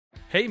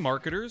Hey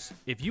marketers,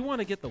 if you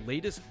want to get the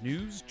latest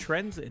news,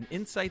 trends, and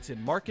insights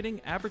in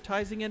marketing,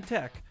 advertising, and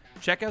tech,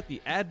 check out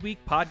the Adweek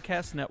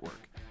Podcast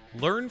Network.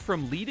 Learn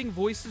from leading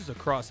voices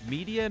across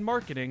media and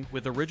marketing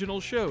with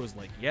original shows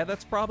like Yeah,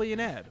 That's Probably an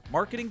Ad,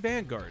 Marketing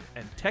Vanguard,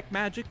 and Tech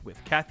Magic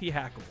with Kathy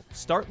Hackle.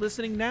 Start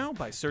listening now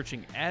by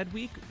searching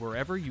Adweek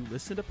wherever you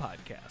listen to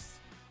podcasts.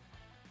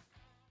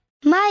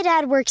 My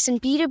dad works in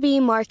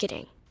B2B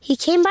marketing. He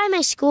came by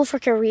my school for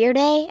career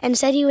day and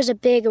said he was a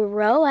big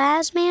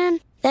ROAS man.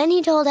 Then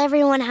he told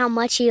everyone how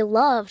much he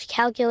loved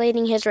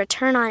calculating his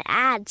return on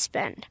ad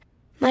spend.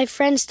 My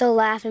friends still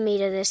laugh at me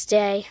to this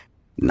day.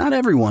 Not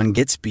everyone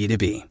gets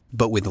B2B,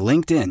 but with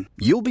LinkedIn,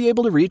 you'll be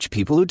able to reach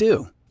people who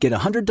do. Get a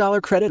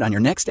 $100 credit on your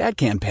next ad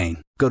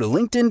campaign. Go to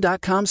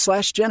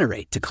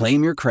linkedin.com/generate to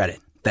claim your credit.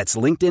 That's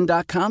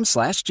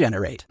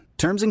linkedin.com/generate.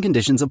 Terms and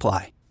conditions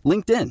apply.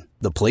 LinkedIn,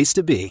 the place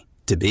to be,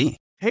 to be.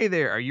 Hey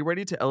there, are you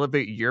ready to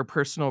elevate your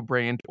personal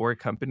brand or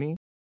company?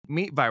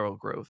 Meet Viral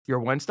Growth, your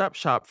one-stop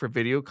shop for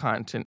video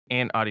content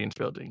and audience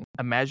building.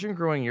 Imagine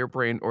growing your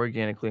brand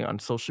organically on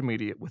social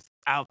media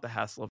without the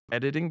hassle of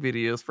editing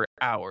videos for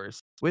hours.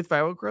 With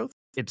Viral Growth,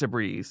 it's a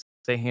breeze.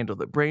 They handle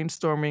the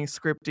brainstorming,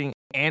 scripting,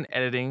 and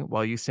editing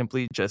while you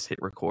simply just hit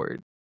record.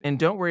 And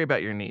don't worry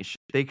about your niche.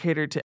 They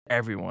cater to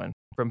everyone,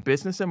 from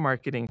business and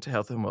marketing to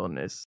health and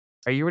wellness.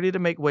 Are you ready to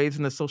make waves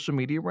in the social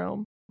media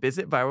realm?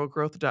 Visit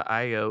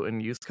viralgrowth.io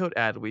and use code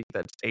ADWEEK,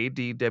 that's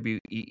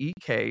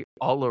ADWEEK,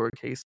 all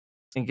lowercase,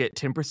 and get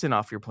 10%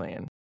 off your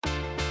plan.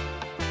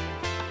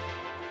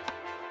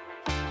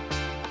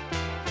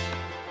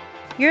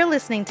 You're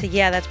listening to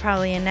Yeah, That's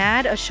Probably an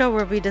Ad, a show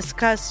where we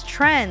discuss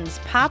trends,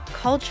 pop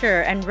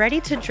culture, and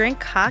ready-to-drink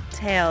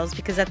cocktails,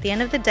 because at the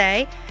end of the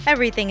day,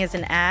 everything is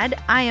an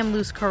ad. I am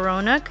Luz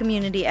Corona,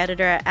 community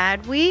editor at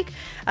Adweek.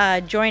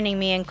 Joining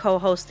me and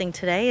co-hosting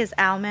today is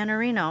Al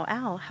Manarino.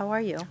 Al, how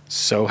are you?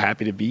 So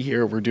happy to be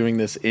here. We're doing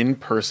this in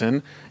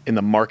person in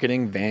the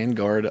Marketing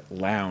Vanguard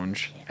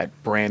Lounge at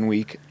Brand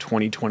Week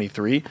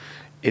 2023.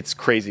 It's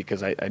crazy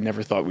because I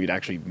never thought we'd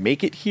actually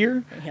make it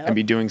here and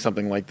be doing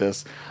something like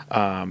this.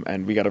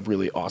 And we got a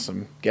really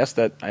awesome guest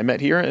that I met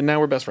here, and now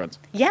we're best friends.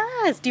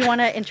 Yes. Do you want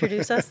to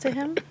introduce us to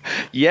him?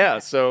 Yeah.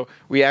 So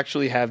we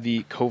actually have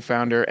the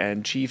co-founder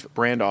and chief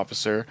brand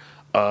officer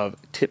of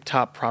Tip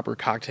Top Proper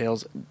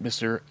Cocktails,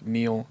 Mr.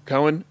 Neil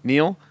Cohen.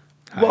 Neil,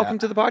 welcome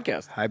to the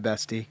podcast. Hi,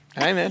 bestie.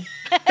 Hi, man.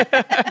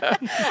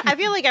 I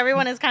feel like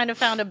everyone has kind of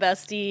found a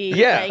bestie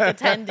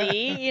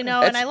attendee, and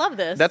I love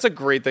this. That's a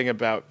great thing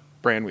about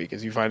Brand Week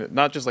is you find it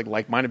not just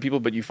like-minded people,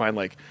 but you find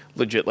like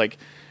legit, like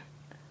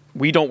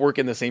we don't work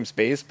in the same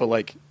space, but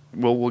like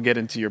we'll get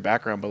into your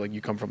background, but like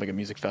you come from like a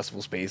music festival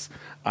space.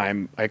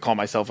 I call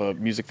myself a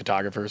music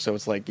photographer, so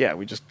it's like, yeah,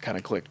 we just kind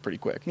of clicked pretty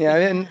quick. Yeah,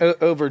 and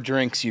over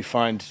drinks you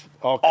find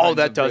all kinds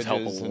that of does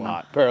help a bridges and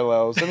lot.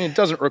 parallels. I mean, it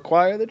doesn't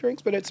require the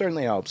drinks, but it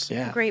certainly helps.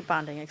 Yeah. Great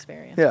bonding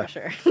experience, Yeah. for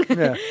sure.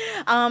 Yeah.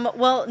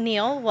 Well,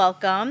 Neil,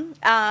 welcome.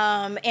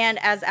 And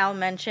as Al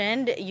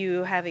mentioned,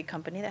 you have a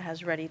company that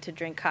has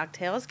ready-to-drink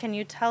cocktails. Can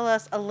you tell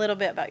us a little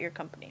bit about your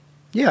company?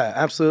 Yeah,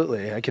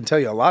 absolutely. I can tell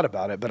you a lot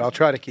about it, but I'll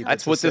try to keep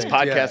That's it what this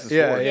succinct. podcast is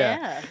for.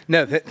 Yeah.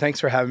 No, thanks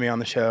for having me on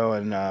the show,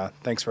 and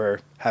thanks for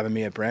having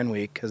me at Brand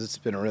Week, because it's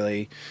been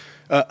really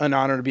an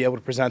honor to be able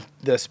to present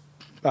this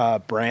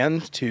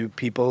brand to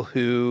people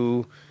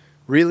who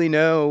really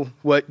know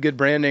what good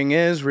branding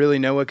is, really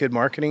know what good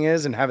marketing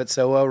is, and have it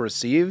so well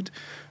received.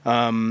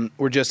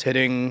 We're just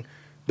hitting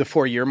the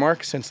 4-year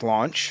mark since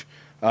launch,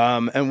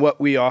 and what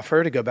we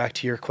offer, to go back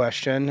to your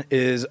question,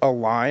 is a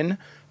line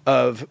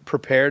of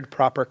prepared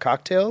proper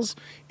cocktails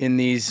in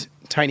these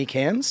tiny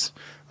cans,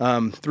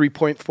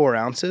 3.4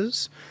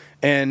 ounces,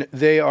 and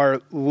they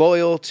are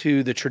loyal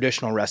to the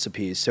traditional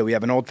recipes. So we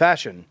have an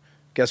old-fashioned.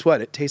 Guess what?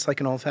 It tastes like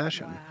an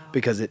old-fashioned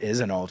because it is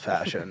an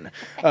old-fashioned.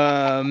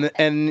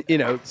 And,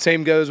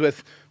 same goes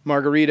with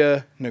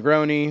margarita,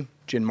 Negroni,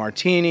 gin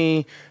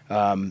martini,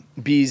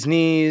 bee's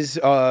knees.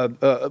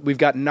 We've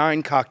got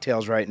 9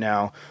 cocktails right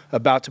now,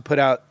 about to put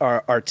out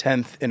our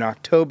 10th in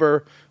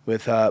October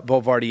with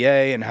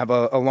Boulevardier, and have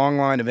a long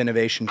line of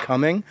innovation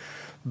coming.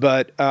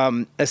 But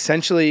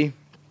essentially,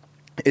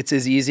 it's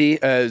as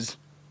easy as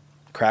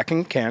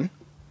cracking a can.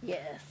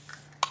 Yes.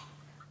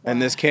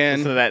 And this can,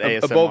 Listen to that a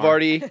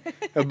ASMR.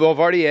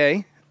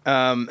 Boulevardier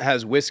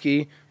has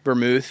whiskey,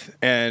 vermouth,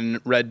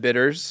 and red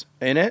bitters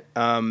in it.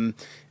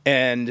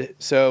 And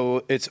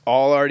so it's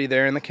all already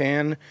there in the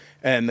can.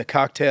 And the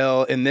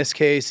cocktail, in this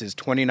case, is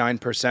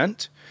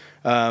 29%.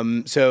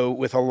 So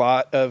with a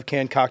lot of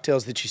canned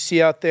cocktails that you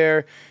see out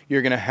there,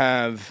 you're going to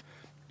have,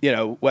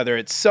 whether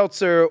it's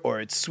seltzer or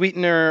it's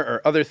sweetener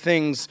or other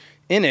things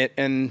in it,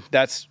 and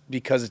that's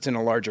because it's in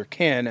a larger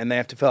can, and they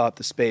have to fill out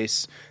the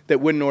space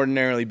that wouldn't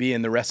ordinarily be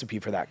in the recipe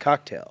for that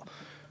cocktail.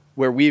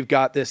 Where we've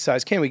got this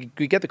size can, we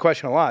get the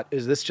question a lot,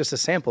 is this just a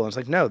sample? And it's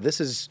like, no, this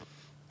is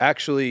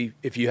actually,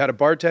 if you had a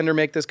bartender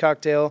make this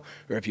cocktail,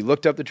 or if you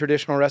looked up the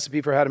traditional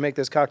recipe for how to make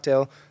this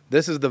cocktail,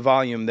 this is the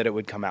volume that it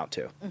would come out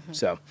to. Mm-hmm.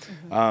 So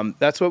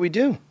that's what we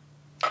do.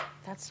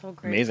 That's so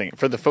great. Amazing.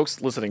 For the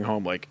folks listening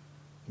home, like,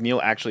 Neil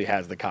actually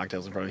has the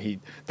cocktails in front of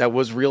him. That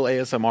was real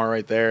ASMR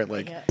right there.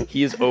 Like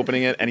he is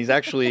opening it, and he's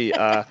actually,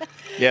 yeah,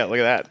 look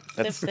at that.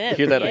 That's sip.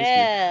 Hear that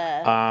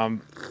Yeah. ice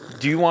cube.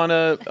 Do you want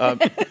to?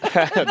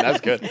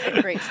 That's good.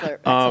 Great slurp.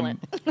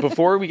 Excellent.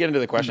 Before we get into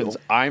the questions,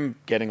 I'm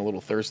getting a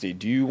little thirsty.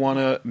 Do you want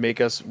to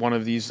make us one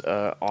of these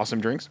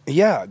awesome drinks?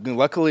 Yeah,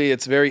 luckily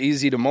it's very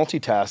easy to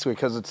multitask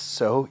because it's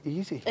so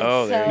easy.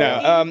 Oh, there you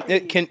go.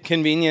 No,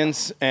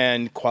 convenience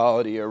and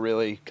quality are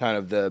really kind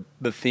of the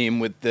theme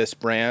with this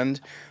brand.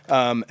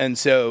 And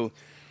so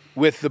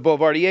with the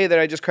Boulevardier that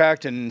I just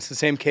cracked, and it's the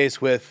same case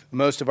with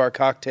most of our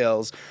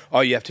cocktails,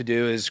 all you have to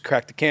do is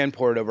crack the can,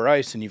 pour it over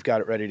ice, and you've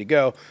got it ready to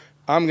go.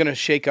 I'm going to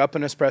shake up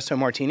an espresso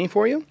martini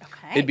for you.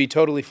 Okay. It'd be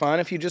totally fine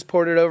if you just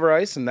poured it over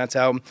ice, and that's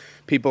how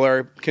people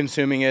are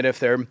consuming it if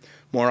they're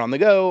more on the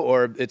go,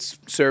 or it's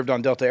served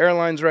on Delta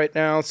Airlines right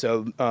now.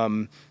 So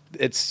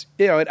it's,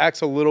 it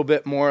acts a little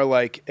bit more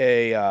like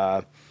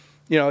a,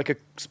 like a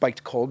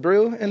spiked cold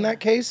brew in that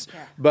case.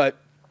 Yeah. But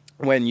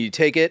when you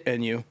take it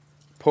and you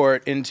pour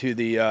it into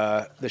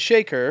the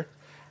shaker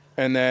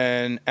and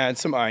then add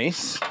some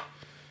ice.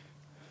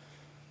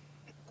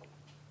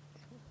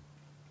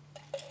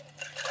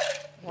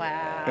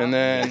 Wow. And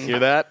then Hear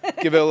that?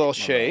 give it a little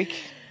shake.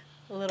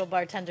 A little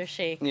bartender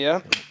shake.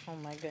 Yeah. Oh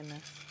my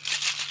goodness.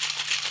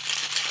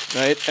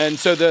 Right. And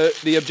so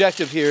the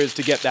objective here is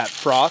to get that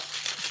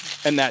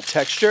froth and that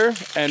texture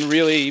and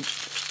really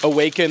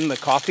awaken the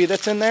coffee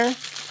that's in there.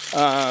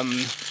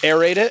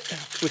 Aerate it,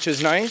 which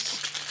is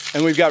nice.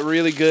 And we've got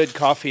really good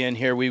coffee in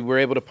here. We were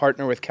able to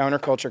partner with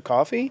Counterculture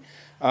Coffee,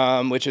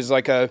 which is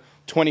like a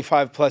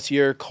 25-plus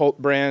year cult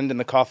brand in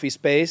the coffee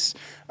space.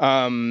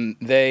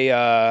 They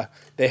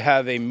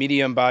have a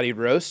medium-bodied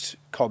roast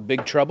called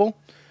Big Trouble,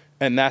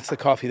 and that's the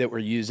coffee that we're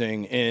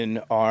using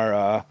in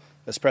our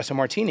espresso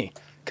martini.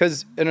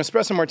 Because an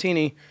espresso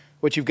martini,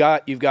 what you've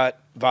got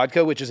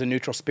vodka, which is a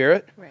neutral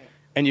spirit, Right.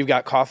 and you've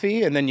got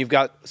coffee, and then you've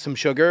got some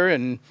sugar,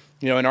 and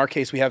in our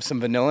case, we have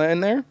some vanilla in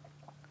there.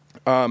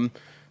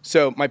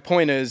 So my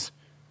point is,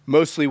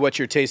 mostly what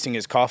you're tasting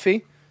is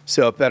coffee,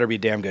 so it better be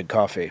damn good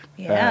coffee.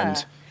 Yeah.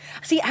 And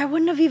See, I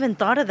wouldn't have even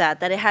thought of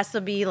that it has to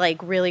be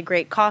like really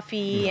great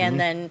coffee and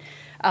then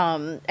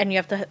and you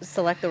have to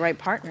select the right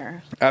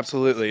partner.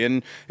 absolutely.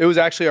 And it was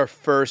actually our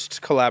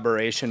first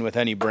collaboration with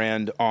any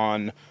brand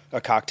on a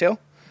cocktail.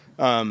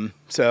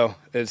 So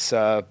it's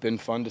been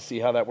fun to see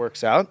how that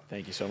works out.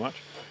 Thank you so much.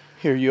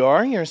 Here you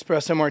are, your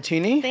espresso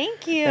martini.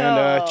 Thank you.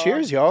 And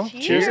cheers, y'all.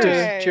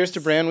 Cheers. Cheers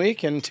to Brand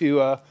Week and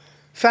to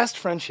fast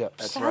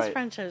friendships. Fast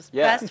friendships,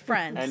 Yeah. best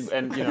friends.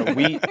 And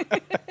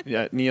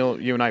Neil,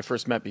 you and I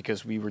first met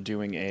because we were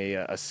doing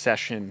a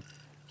session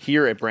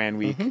here at Brand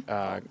Week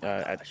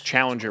at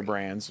Challenger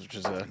Brands, which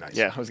is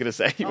I was gonna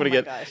say Oh my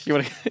gosh. you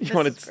want This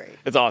to is great.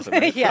 it's awesome.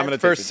 Yes. I'm gonna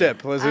First taste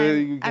it. sip.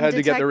 You had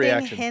to get the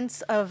reaction.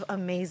 hints of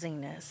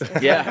amazingness.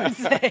 is Yeah. what I'm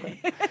saying.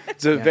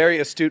 It's a very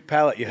astute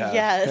palate you have.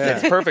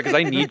 Yes. It's perfect because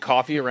I need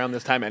coffee around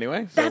this time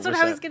anyway. So That's what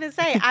we're I was set. going to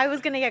say. I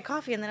was going to get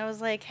coffee, and then I was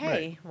like,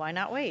 hey, why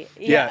not wait?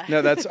 Yeah,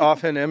 no, that's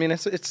often. I mean,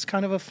 it's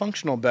kind of a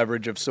functional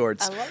beverage of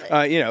sorts. I love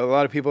it. A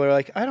lot of people are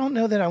like, I don't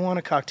know that I want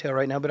a cocktail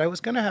right now, but I was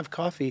going to have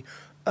coffee.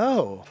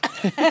 Oh,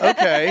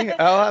 okay.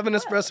 I'll have an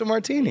espresso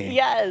martini.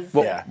 Yes.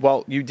 Well, Yeah.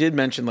 well, you did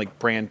mention like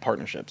brand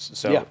partnerships.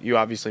 So Yeah. you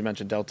obviously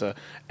mentioned Delta,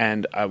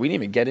 and we didn't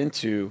even get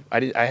into.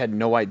 I had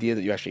no idea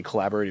that you actually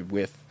collaborated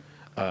with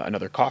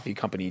another coffee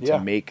company to Yeah.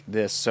 make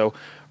this. So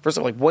first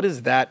of all, like, what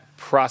is that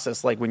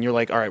process like when you're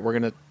like, all right,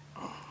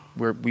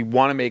 we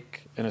want to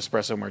make an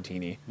espresso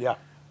martini. Yeah.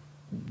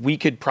 We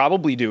could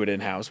probably do it in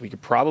house. We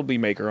could probably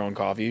make our own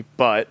coffee,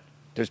 but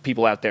there's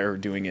people out there who are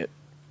doing it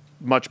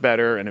much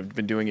better and have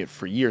been doing it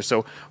for years.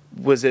 So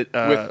was it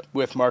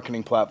With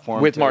marketing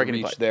platform with to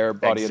marketing reach their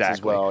audience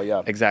as well?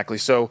 Yeah. Exactly.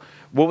 So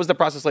what was the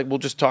process like? We'll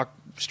just talk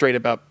straight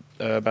about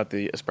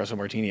the espresso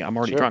martini. I'm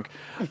already Sure. drunk,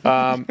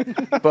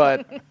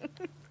 but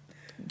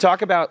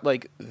talk about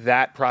like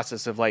that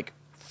process of like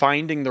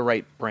finding the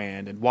right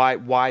brand and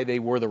why they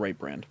were the right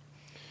brand.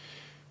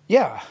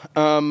 Yeah.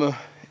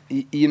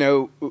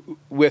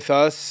 With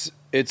us,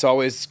 it's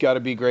always got to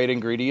be great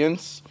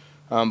ingredients,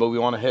 but we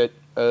want to hit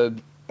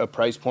a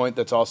price point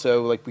that's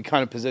also like we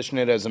kind of position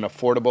it as an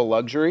affordable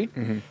luxury.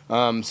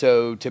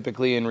 So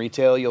typically in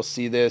retail, you'll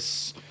see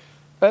this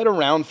at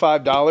around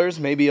 $5,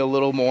 maybe a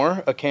little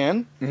more a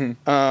can.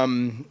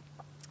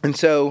 And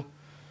so,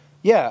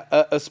 yeah,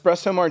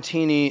 espresso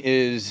martini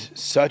is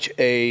such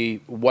a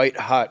white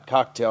hot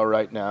cocktail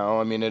right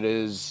now. I mean, it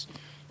is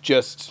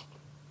just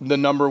the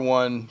number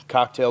one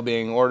cocktail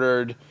being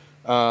ordered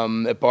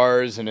at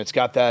bars, and it's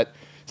got that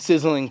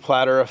sizzling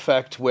platter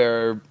effect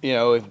where,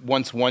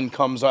 once one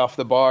comes off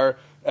the bar,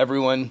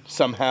 everyone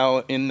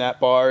somehow in that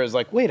bar is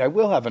like, wait, I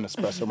will have an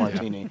espresso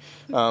martini.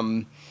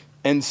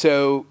 And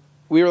so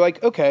we were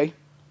like, okay,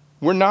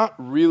 we're not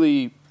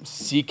really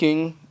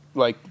seeking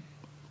like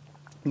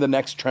the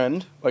next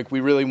trend. Like we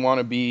really want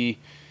to be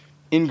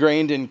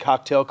ingrained in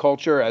cocktail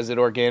culture as it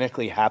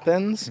organically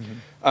happens.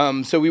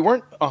 So we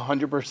weren't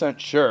 100%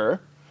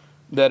 sure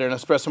that an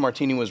espresso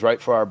martini was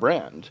right for our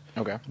brand.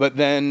 Okay. But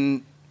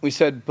then we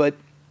said, but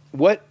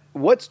what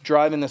what's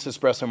driving this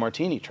espresso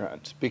martini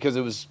trend? Because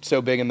it was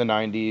so big in the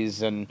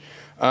 90s, and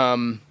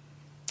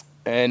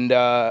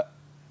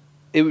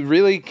it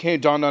really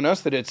dawned on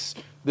us that it's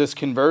this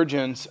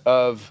convergence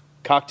of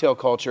cocktail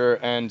culture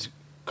and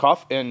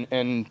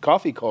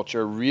coffee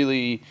culture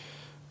really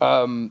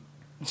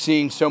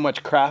seeing so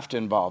much craft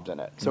involved in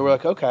it. So we're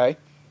like, okay,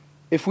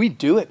 if we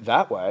do it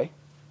that way,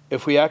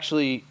 if we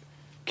actually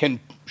can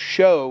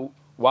show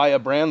why a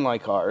brand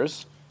like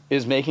ours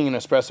is making an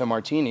espresso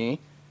martini,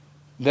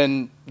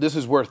 then this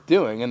is worth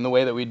doing. And the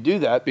way that we do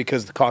that,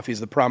 because the coffee is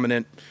the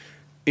prominent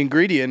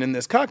ingredient in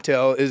this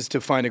cocktail, is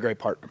to find a great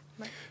partner.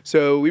 Right.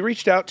 So we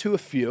reached out to a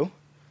few.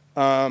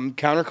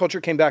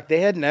 Counterculture came back. They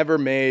had never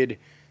made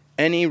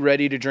any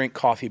ready-to-drink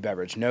coffee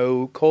beverage,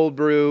 no cold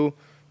brew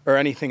or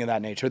anything of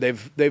that nature.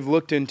 They've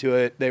looked into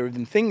it. They've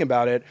been thinking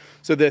about it.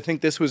 So they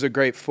think this was a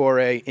great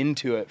foray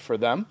into it for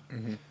them.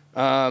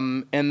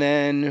 Mm-hmm. And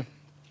then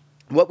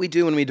what we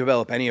do when we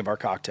develop any of our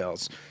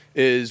cocktails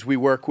is we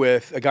work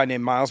with a guy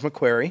named Miles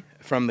McQuarrie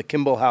from the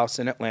Kimball House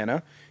in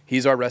Atlanta.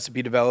 He's our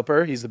recipe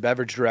developer. He's the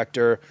beverage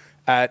director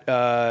at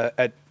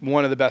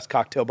one of the best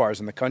cocktail bars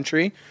in the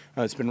country.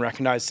 It's been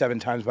recognized 7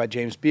 times by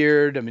James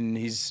Beard. I mean,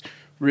 he's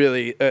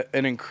really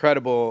an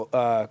incredible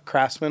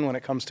craftsman when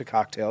it comes to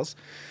cocktails.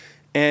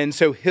 And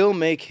so he'll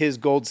make his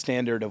gold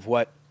standard of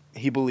what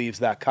he believes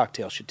that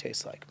cocktail should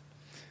taste like.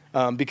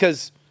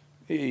 Because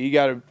you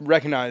got to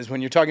recognize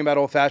when you're talking about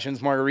old fashions,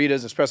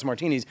 margaritas, espresso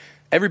martinis,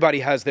 everybody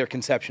has their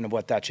conception of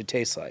what that should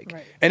taste like.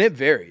 Right. And it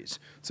varies.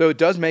 So it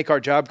does make our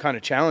job kind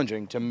of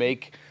challenging to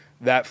make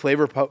that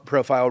flavor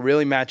profile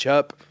really match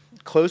up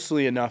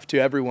closely enough to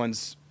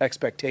everyone's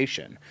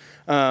expectation.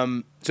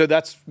 So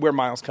that's where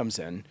Miles comes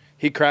in.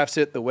 He crafts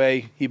it the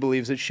way he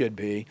believes it should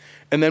be.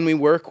 And then we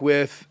work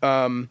with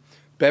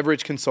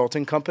beverage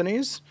consulting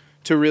companies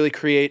to really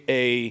create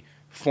a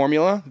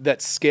formula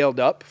that's scaled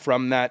up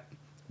from that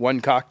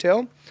one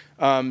cocktail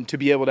to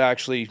be able to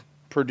actually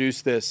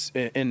produce this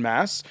in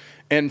mass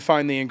and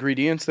find the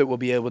ingredients that will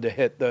be able to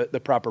hit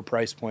the proper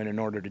price point in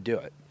order to do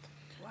it.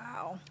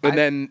 Wow. And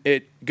then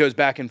it goes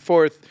back and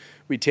forth.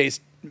 We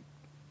taste,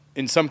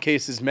 in some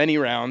cases, many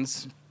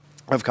rounds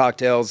of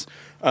cocktails,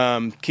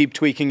 keep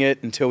tweaking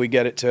it until we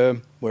get it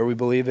to where we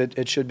believe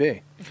it should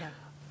be. Okay.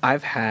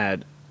 I've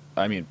had,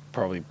 I mean,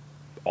 probably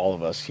all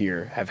of us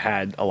here have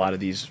had a lot of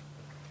these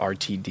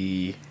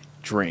RTD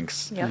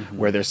drinks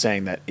where they're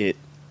saying that it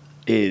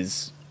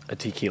is a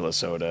tequila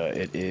soda,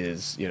 it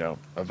is,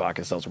 a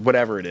vodka seltzer,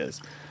 whatever it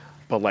is.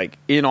 But like,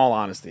 in all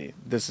honesty,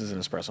 this is an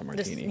espresso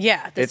martini.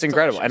 It's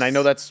incredible. Delicious. And I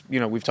know that's,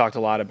 we've talked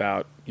a lot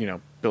about,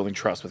 building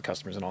trust with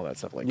customers and all that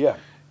stuff. Like,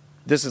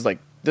 this is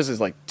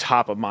like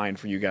top of mind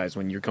for you guys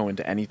when you're going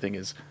to anything.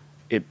 Is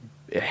it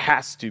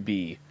has to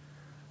be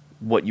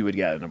what you would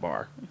get in a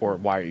bar, or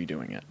why are you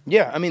doing it?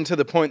 Yeah, I mean, to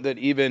the point that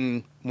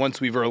even once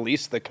we've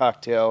released the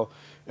cocktail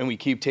and we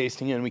keep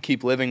tasting it and we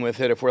keep living with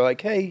it, if we're like,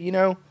 hey,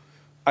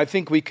 I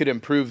think we could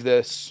improve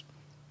this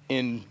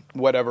in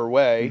whatever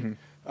way,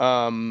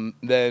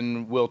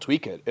 then we'll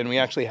tweak it. And we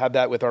actually had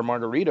that with our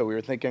margarita. We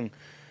were thinking,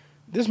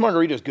 this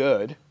margarita is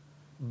good,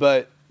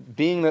 but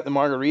being that the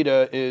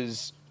margarita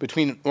is,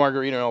 between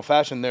margarita and old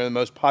fashioned, they're the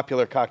most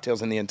popular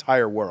cocktails in the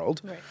entire world.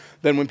 Right.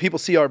 Then when people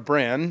see our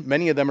brand,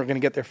 many of them are going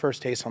to get their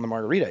first taste on the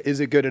margarita. Is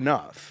it good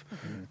enough?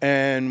 Mm-hmm.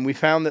 And we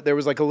found that there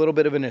was like a little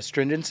bit of an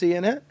astringency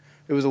in it.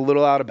 It was a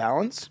little out of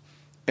balance.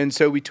 And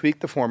so we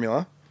tweaked the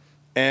formula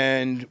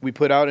and we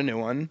put out a new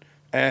one.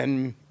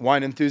 And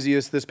wine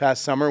enthusiasts this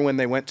past summer, when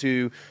they went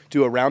to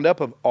do a roundup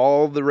of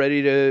all the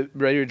ready to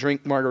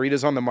drink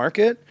margaritas on the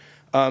market,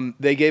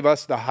 they gave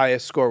us the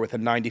highest score with a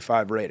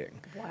 95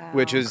 rating,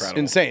 which is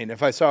insane.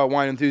 If I saw a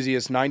wine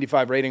enthusiast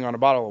 95 rating on a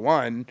bottle of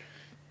wine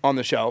on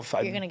the shelf,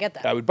 you're gonna get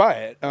that. I would buy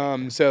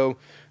it. So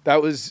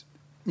that was,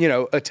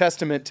 a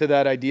testament to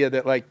that idea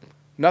that like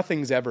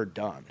nothing's ever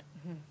done,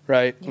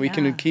 right? Yeah. We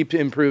can keep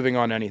improving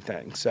on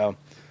anything. So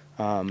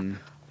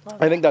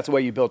I think that's the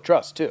way you build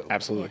trust too.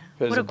 Absolutely.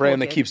 There's a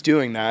brand that keeps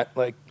doing that.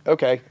 Like,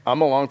 okay,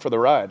 I'm along for the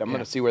ride. I'm going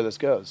to see where this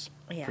goes.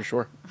 Yeah. For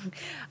sure.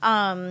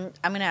 I'm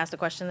going to ask the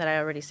question that I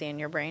already see in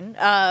your brain.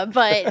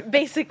 But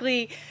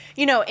basically,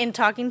 in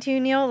talking to you,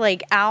 Neil,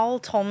 like Al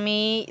told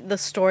me the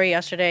story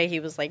yesterday.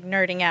 He was like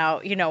nerding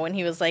out, when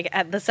he was like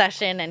at the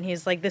session, and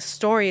he's like, this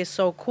story is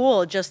so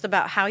cool just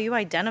about how you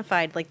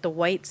identified like the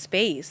white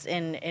space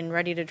in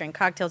ready to drink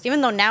cocktails, even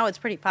though now it's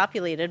pretty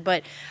populated.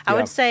 But I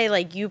would say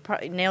like you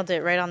nailed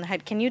it right on the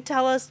head. Can you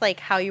tell us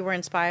like how you were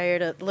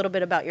inspired, a little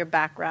bit about your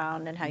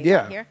background and how you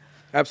got here?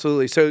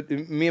 Absolutely. So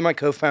me and my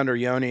co-founder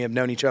Yoni have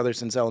known each other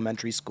since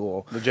elementary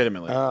school.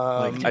 Legitimately. I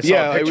saw a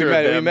picture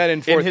of them we met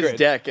in fourth grade. His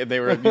deck, and you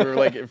were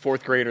like in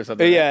fourth grade or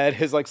something. Yeah, at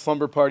his like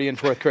slumber party in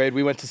fourth grade.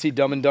 We went to see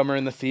Dumb and Dumber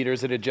in the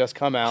theaters. It had just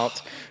come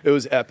out. It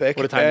was epic.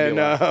 What a time to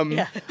be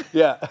alive.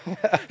 Yeah.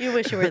 You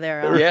wish you were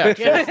there,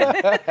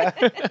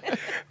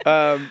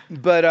 Al.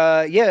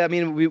 I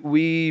mean,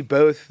 we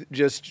both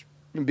just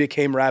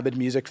became rabid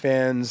music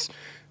fans.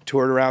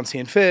 Toured around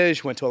seeing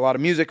Fish, went to a lot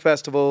of music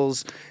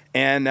festivals,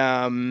 and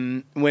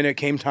when it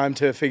came time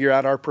to figure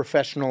out our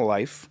professional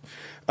life,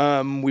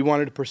 we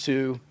wanted to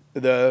pursue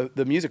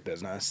the music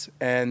business.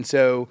 And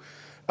so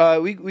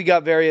we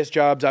got various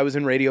jobs. I was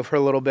in radio for a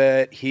little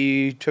bit.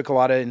 He took a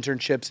lot of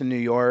internships in New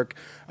York,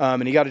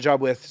 and he got a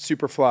job with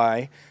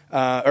Superfly,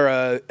 or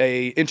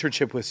a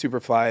internship with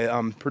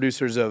Superfly,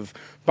 producers of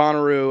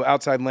Bonnaroo,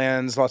 Outside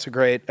Lands, lots of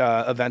great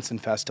events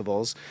and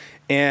festivals.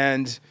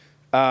 And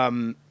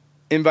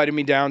invited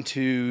me down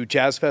to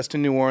Jazz Fest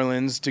in New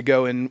Orleans to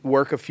go and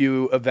work a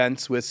few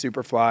events with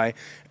Superfly.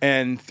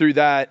 And through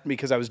that,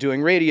 because I was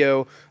doing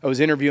radio, I was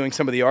interviewing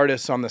some of the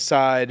artists on the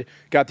side,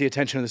 got the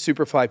attention of the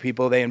Superfly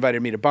people. They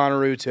invited me to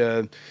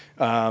Bonnaroo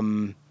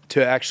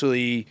to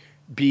actually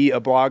be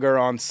a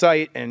blogger on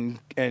site and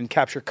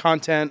capture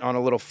content on a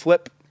little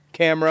flip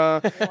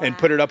camera and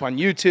put it up on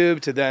YouTube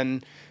to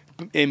then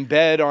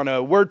embed on a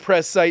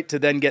WordPress site to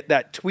then get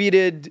that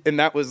tweeted, and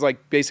that was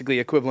like basically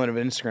equivalent of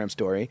an Instagram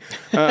story.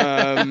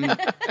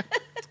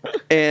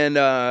 And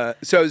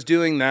so I was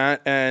doing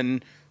that,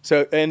 and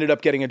so I ended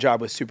up getting a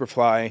job with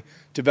Superfly,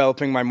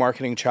 developing my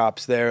marketing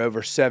chops there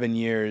over 7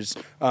 years,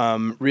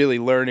 really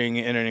learning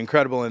in an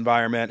incredible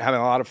environment, having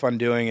a lot of fun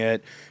doing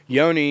it.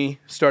 Yoni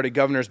started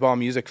Governor's Ball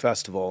Music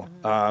Festival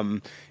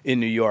in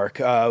New York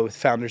with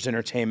Founders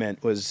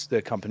Entertainment was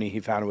the company he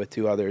founded with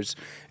 2 others.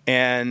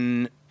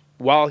 And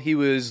while he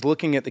was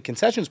looking at the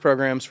concessions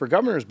programs for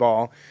Governor's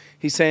Ball,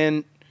 he's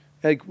saying,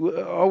 like,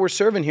 all we're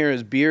serving here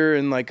is beer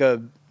and like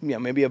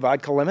maybe a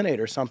vodka lemonade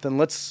or something.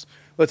 Let's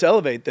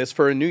elevate this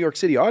for a New York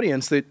City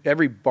audience that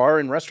every bar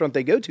and restaurant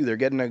they go to, they're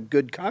getting a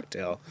good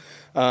cocktail.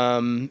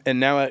 And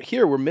now out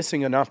here, we're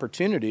missing an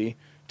opportunity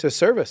to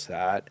service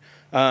that.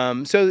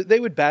 So they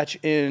would batch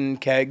in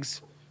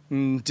kegs,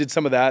 did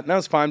some of that, and that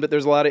was fine, but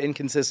there's a lot of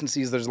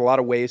inconsistencies. There's a lot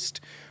of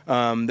waste.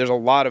 There's a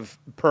lot of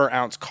per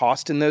ounce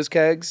cost in those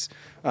kegs.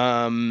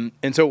 And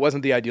so it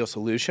wasn't the ideal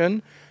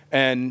solution.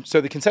 And so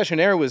the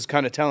concessionaire was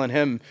kind of telling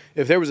him,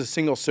 if there was a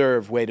single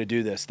serve way to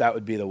do this, that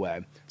would be the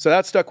way. So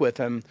that stuck with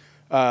him.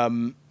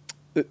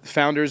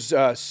 Founders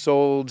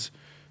sold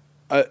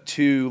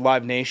to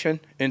Live Nation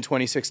in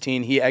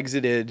 2016. He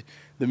exited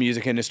the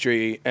music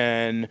industry,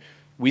 and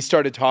we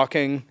started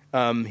talking.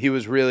 He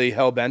was really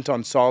hell-bent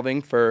on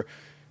solving for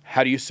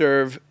how do you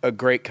serve a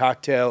great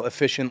cocktail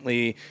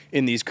efficiently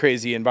in these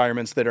crazy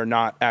environments that are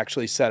not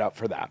actually set up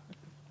for that.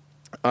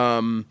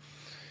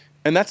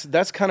 And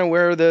that's kind of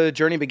where the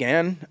journey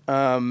began.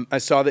 I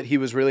saw that he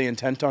was really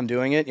intent on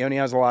doing it. Yoni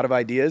has a lot of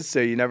ideas, so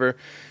you never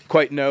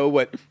quite know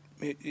what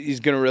he's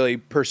going to really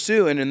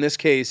pursue. And in this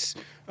case,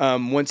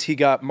 once he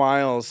got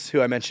Miles,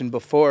 who I mentioned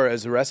before,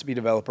 as a recipe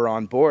developer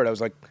on board, I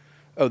was like,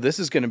 oh, this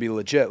is going to be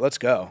legit. Let's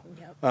go.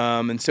 Yep.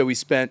 And so we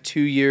spent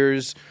 2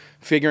 years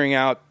figuring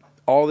out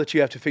all that you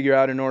have to figure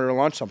out in order to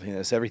launch something like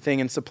this. Everything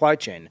in supply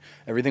chain,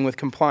 everything with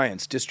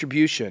compliance,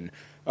 distribution,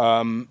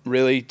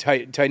 really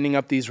tightening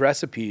up these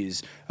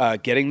recipes,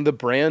 getting the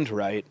brand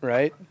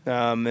right?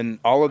 And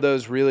all of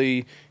those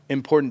really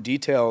important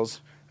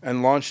details,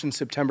 and launched in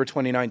September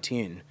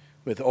 2019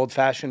 with Old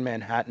Fashioned,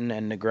 Manhattan,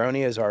 and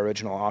Negroni as our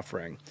original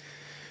offering.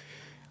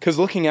 Because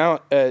looking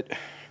out at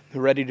the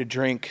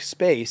ready-to-drink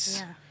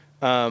space,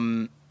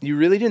 you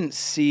really didn't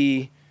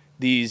see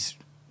these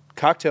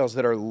cocktails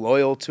that are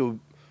loyal to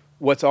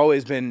what's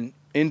always been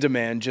in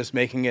demand, just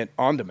making it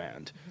on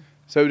demand.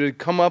 So to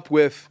come up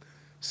with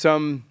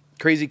some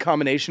crazy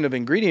combination of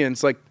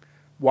ingredients, like,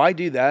 why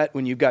do that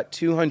when you've got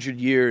 200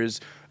 years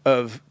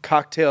of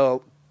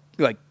cocktail,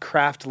 like,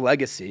 craft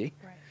legacy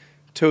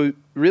to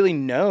really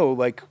know,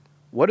 like,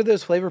 what are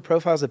those flavor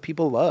profiles that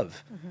people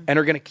love and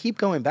are going to keep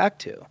going back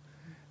to?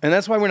 And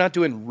that's why we're not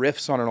doing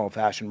riffs on an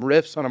old-fashioned,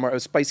 riffs on a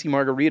spicy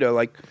margarita.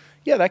 Like,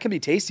 yeah, that can be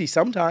tasty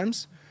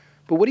sometimes,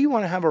 but what do you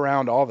want to have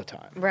around all the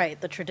time? Right,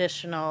 the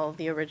traditional,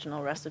 the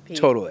original recipe.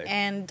 Totally.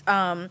 And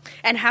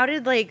how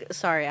did, like,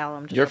 sorry, Al,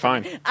 I'm just You're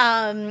fine.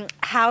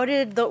 How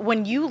did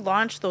when you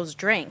launched those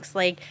drinks,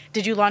 like,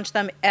 did you launch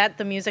them at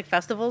the music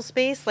festival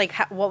space? Like,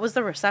 what was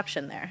the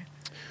reception there?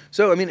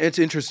 So, I mean, it's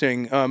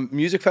interesting.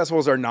 Music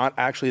festivals are not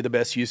actually the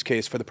best use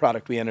case for the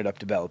product we ended up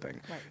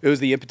developing. Right. It was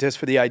the impetus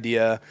for the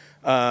idea.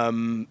 At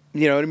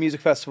a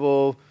music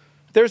festival,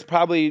 there's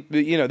probably,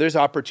 there's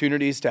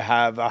opportunities to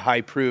have a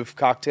high-proof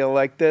cocktail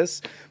like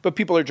this, but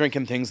people are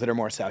drinking things that are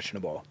more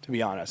sessionable, to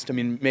be honest. I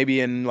mean, maybe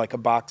in like a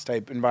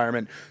box-type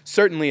environment.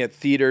 Certainly at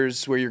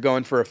theaters where you're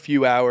going for a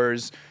few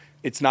hours,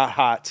 it's not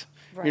hot.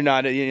 Right. You're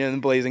not in the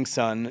blazing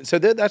sun. So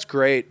that's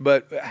great,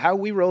 but how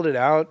we rolled it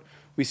out,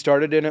 we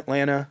started in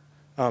Atlanta.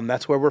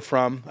 That's where we're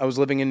from. I was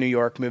living in New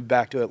York, moved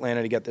back to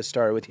Atlanta to get this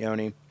started with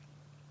Yoni.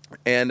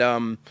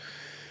 And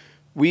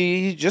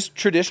we just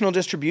traditional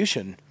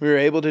distribution. We were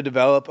able to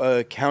develop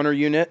a counter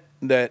unit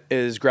that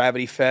is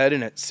gravity fed,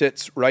 and it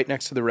sits right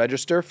next to the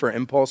register for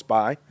impulse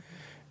buy.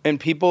 And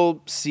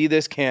people see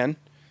this can.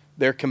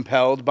 They're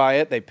compelled by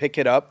it. They pick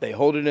it up. They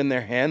hold it in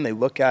their hand. They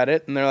look at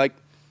it, and they're like,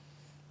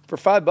 for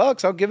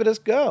 $5, I'll give it a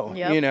go.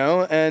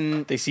 Yep.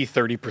 And they see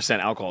 30%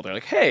 alcohol. They're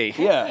like, hey.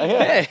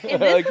 Yeah.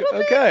 Like,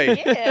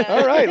 okay. Yeah.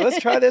 All right, let's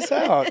try this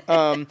out.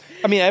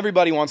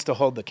 Everybody wants to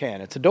hold the can.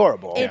 It's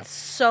adorable. It's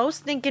so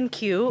stinking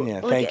cute.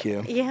 Yeah, thank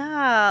you.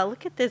 Yeah,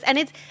 look at this. And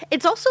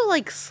it's also,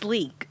 like,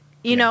 sleek.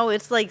 You know,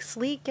 it's like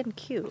sleek and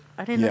cute.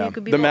 I didn't know you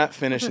could be the both. matte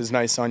finish is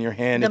nice on your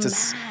hand.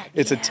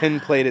 It's a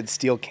tin-plated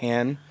steel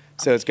can,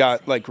 so it's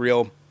got like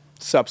real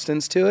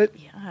substance to it.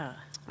 Yeah.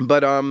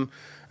 But I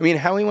mean,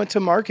 how we went to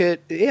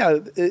market,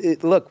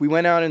 look, we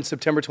went out in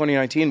September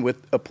 2019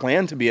 with a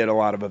plan to be at a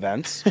lot of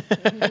events,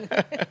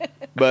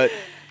 but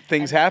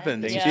things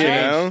happened, you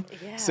know,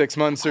 6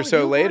 months or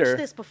so you later. launched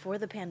this before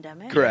the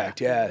pandemic? Correct,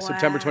 yeah,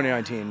 September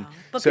 2019.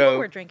 But So- people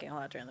were drinking a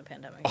lot during the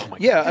pandemic. Oh my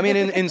Yeah, I mean,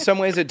 in some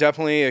ways, it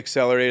definitely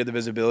accelerated the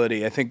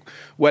visibility. I think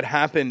what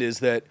happened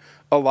is that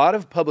a lot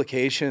of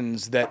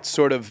publications that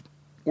sort of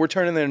were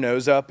turning their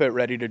nose up at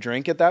ready to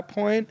drink at that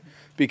point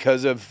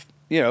because of,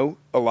 you know,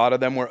 a lot of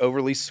them were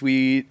overly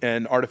sweet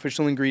and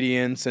artificial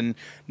ingredients and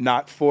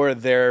not for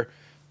their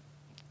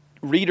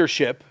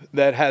readership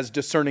that has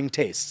discerning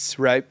tastes,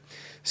 right?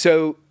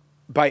 So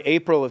by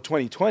April of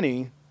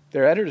 2020,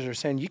 their editors are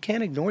saying, you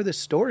can't ignore this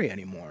story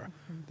anymore.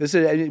 This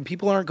is,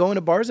 people aren't going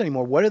to bars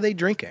anymore. What are they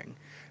drinking?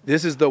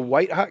 This is the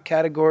white hot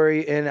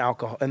category in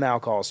the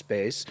alcohol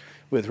space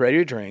with ready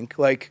to drink.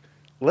 Like,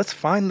 let's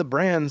find the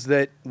brands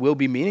that will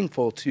be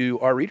meaningful to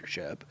our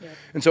readership. Yep.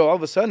 And so all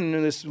of a sudden,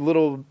 in this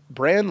little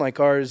brand like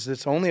ours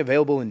that's only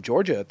available in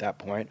Georgia at that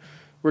point,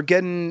 we're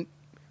getting,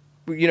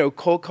 you know,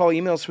 cold call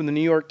emails from the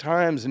New York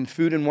Times and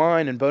Food and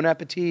Wine and Bon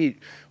Appetit.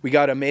 We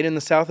got a Made in the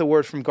South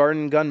award from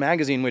Garden Gun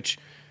Magazine, which,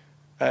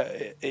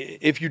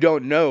 if you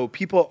don't know,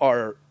 people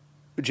are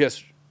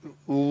just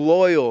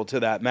loyal to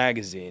that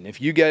magazine. If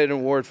you get an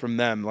award from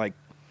them, like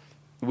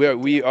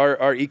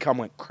our e-com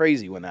went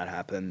crazy when that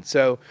happened.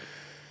 So,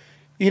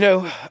 you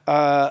know,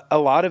 a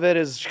lot of it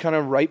is kind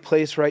of right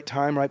place, right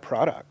time, right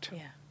product.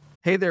 Yeah.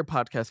 Hey there,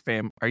 podcast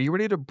fam. Are you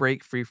ready to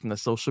break free from the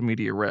social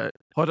media rut?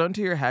 Hold on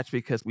to your hatch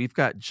because we've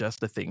got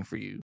just the thing for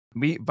you.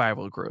 Meet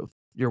Viral Growth,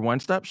 your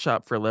one-stop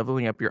shop for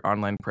leveling up your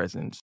online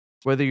presence.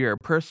 Whether you're a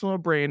personal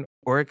brand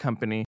or a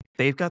company,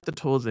 they've got the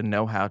tools and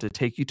know-how to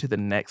take you to the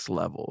next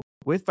level.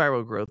 With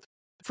Viral Growth,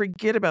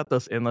 forget about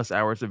those endless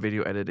hours of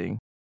video editing.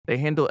 They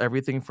handle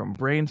everything from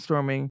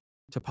brainstorming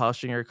to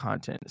polishing your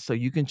content so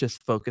you can just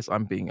focus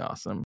on being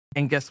awesome.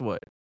 And guess what?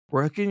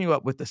 We're hooking you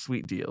up with a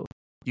sweet deal.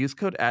 Use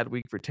code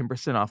ADWEEK for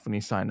 10% off when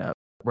you sign up.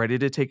 Ready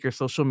to take your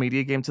social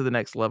media game to the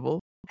next level?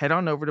 Head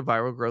on over to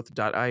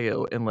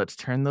viralgrowth.io and let's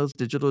turn those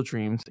digital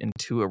dreams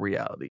into a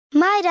reality.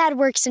 My dad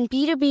works in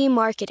B2B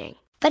marketing,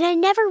 but I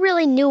never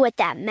really knew what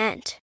that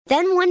meant.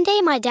 Then one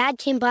day my dad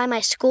came by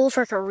my school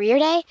for career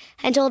day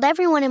and told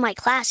everyone in my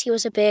class he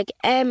was a big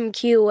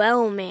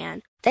MQL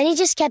man. Then he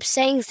just kept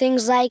saying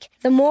things like,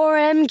 the more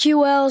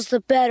MQLs,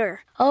 the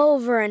better,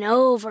 over and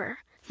over.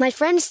 My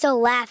friends still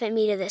laugh at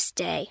me to this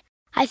day.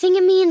 I think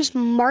it means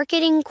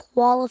marketing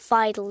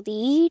qualified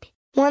lead.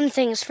 One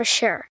thing's for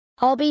sure.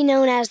 I'll be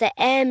known as the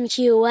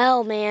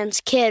MQL man's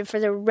kid for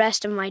the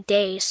rest of my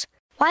days.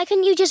 Why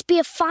couldn't you just be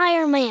a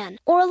fireman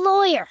or a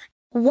lawyer?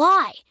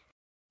 Why?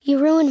 You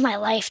ruined my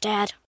life,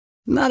 Dad.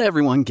 Not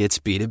everyone gets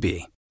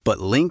B2B, but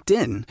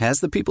LinkedIn has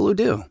the people who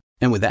do.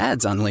 And with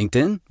ads on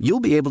LinkedIn, you'll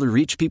be able to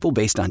reach people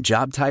based on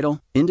job title,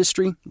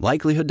 industry,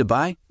 likelihood to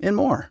buy, and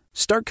more.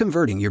 Start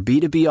converting your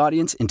B2B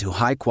audience into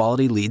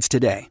high-quality leads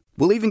today.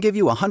 We'll even give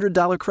you a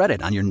 $100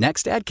 credit on your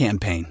next ad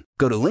campaign.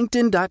 Go to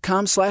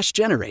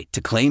linkedin.com/generate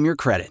to claim your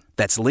credit.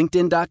 That's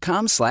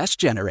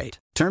linkedin.com/generate.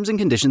 Terms and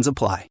conditions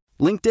apply.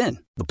 LinkedIn,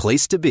 the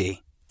place to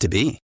be, to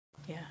be.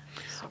 Yeah,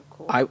 so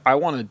cool. I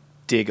want to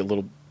dig a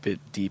little bit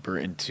deeper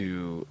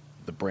into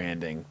the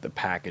branding, the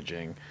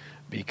packaging,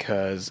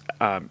 because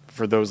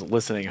for those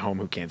listening at home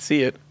who can't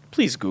see it,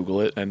 please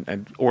Google it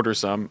and order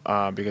some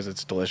because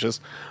it's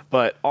delicious.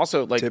 But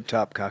also, like,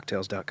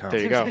 TipTopCocktails.com. there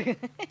you go.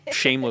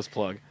 Shameless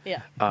plug.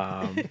 Yeah.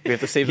 We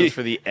have to save those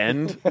for the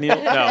end,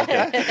 Neil? No,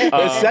 okay.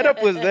 The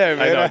setup was there,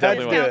 man. I know, I had to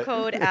definitely do Now it.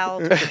 code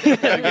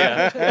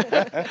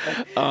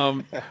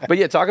AL. But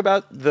yeah, talk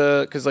about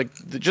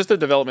just the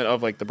development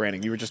of like the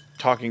branding. You were just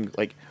talking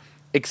like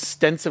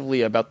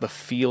extensively about the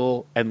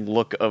feel and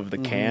look of the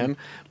can.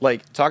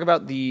 Like, talk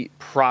about the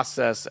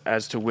process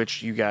as to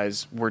which you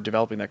guys were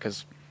developing that,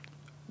 because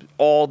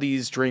all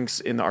these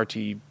drinks in the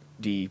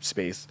RTD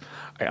space,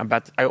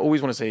 I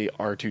always want to say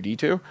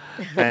R2D2,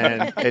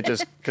 and it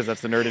just because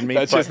that's the nerd in me.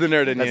 That's just the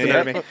nerd in that's you, the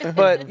nerd in me.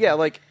 But yeah,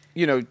 like,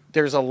 you know,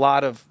 there's a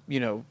lot of, you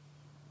know,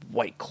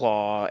 White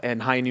Claw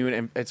and High Noon,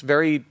 and it's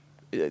very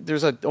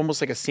there's almost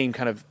like a same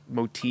kind of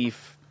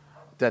motif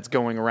that's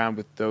going around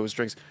with those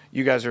drinks.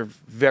 You guys are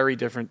very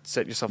different,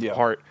 set yourself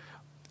apart.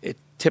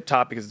 Tip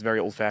Top because it's very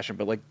old fashioned,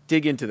 but like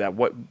dig into that.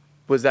 What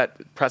was that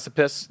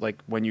precipice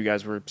like when you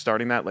guys were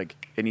starting that?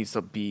 Like, it needs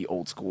to be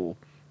old school.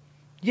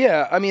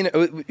 Yeah, I mean,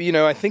 you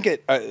know, I think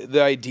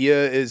the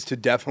idea is to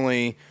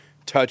definitely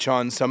touch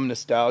on some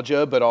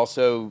nostalgia, but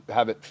also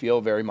have it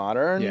feel very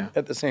modern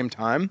at the same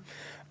time.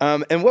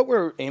 And what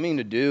we're aiming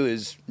to do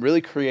is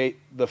really create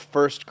the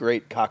first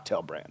great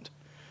cocktail brand.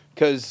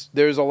 Because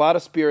there's a lot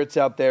of spirits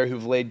out there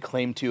who've laid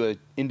claim to an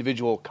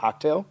individual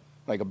cocktail,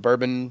 like a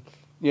bourbon,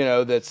 you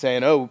know, that's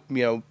saying, oh,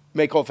 you know,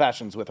 make old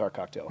fashions with our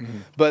cocktail.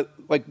 But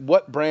like,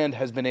 what brand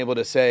has been able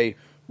to say,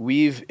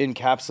 we've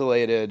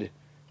encapsulated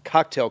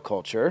cocktail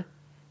culture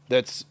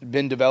that's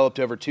been developed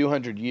over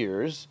 200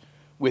 years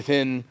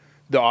within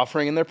the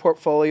offering in their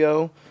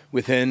portfolio,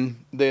 within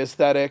the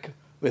aesthetic,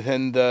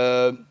 within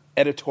the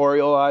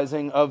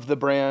editorializing of the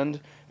brand.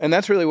 And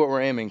that's really what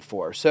we're aiming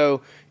for.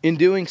 So in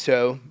doing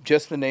so,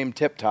 just the name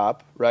Tip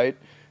Top, right?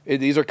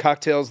 These are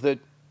cocktails that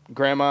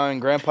Grandma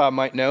and Grandpa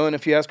might know. And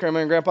if you ask Grandma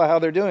and Grandpa how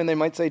they're doing, they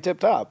might say Tip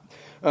Top.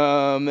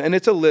 And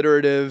it's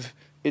alliterative.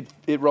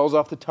 It rolls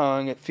off the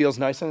tongue. It feels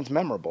nice and it's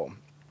memorable.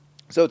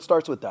 So it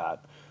starts with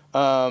that.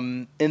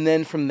 And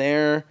then from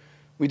there,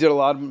 we did a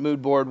lot of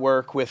mood board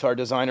work with our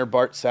designer,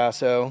 Bart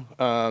Sasso.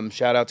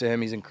 Shout out to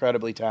him. He's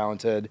incredibly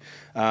talented.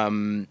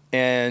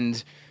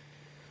 And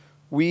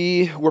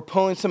we were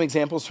pulling some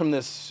examples from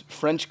this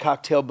French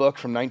cocktail book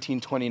from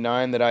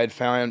 1929 that I had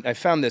found. I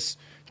found this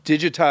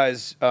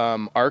digitized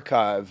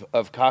archive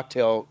of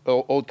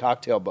old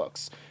cocktail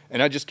books.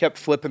 And I just kept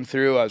flipping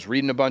through. I was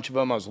reading a bunch of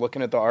them. I was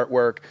looking at the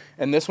artwork.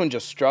 And this one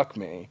just struck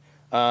me.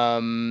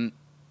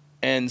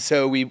 And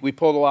so we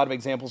pulled a lot of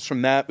examples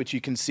from that, which you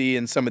can see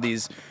in some of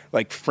these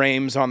like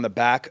frames on the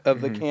back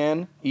of the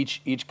can.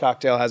 Each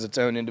cocktail has its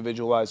own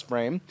individualized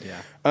frame.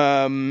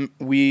 Yeah.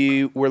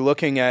 We were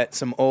looking at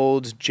some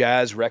old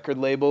jazz record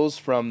labels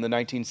from the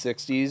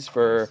 1960s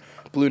for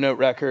Blue Note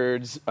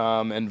Records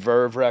and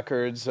Verve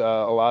Records. A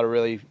lot of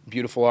really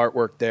beautiful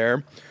artwork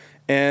there.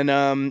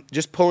 And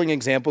just pulling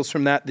examples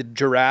from that. The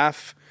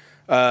giraffe,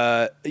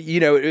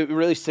 it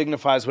really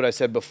signifies what I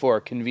said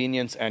before,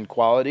 convenience and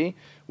quality,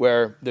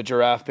 where the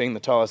giraffe, being the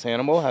tallest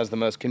animal, has the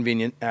most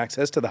convenient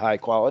access to the high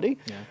quality.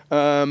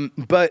 Yeah.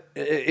 But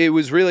it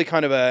was really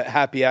kind of a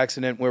happy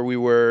accident where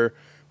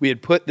we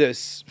had put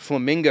this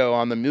flamingo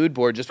on the mood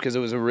board just because it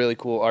was a really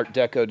cool Art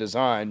Deco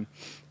design.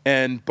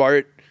 And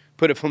Bart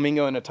put a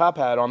flamingo in a top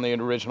hat on the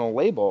original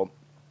label.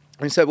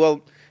 And he said,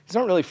 well, it's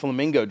not really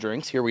flamingo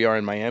drinks. Here we are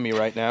in Miami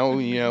right now.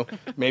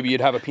 Maybe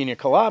you'd have a pina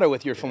colada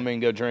with your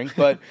flamingo drink,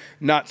 but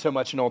not so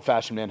much an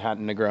old-fashioned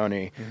Manhattan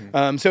Negroni.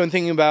 So in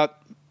thinking about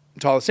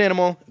tallest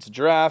animal, it's a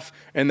giraffe,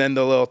 and then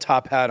the little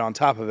top hat on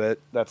top of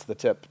it, that's the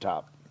Tip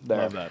Top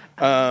there. Love that.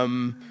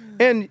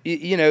 And,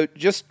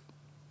 just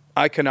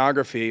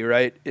iconography,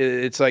 right?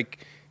 It's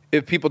like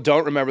if people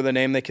don't remember the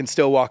name, they can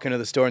still walk into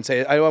the store and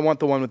say, I want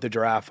the one with the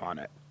giraffe on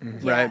it,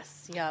 right?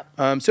 Yes, yep.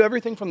 So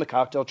everything from the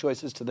cocktail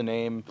choices to the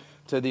name,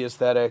 to the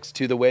aesthetics,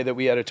 to the way that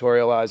we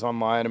editorialize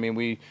online. I mean,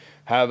 we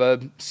have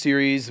a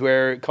series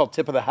called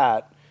Tip of the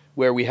Hat,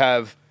 where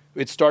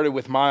it started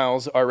with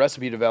Miles, our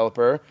recipe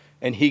developer,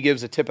 and he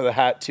gives a tip of the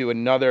hat to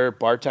another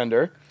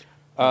bartender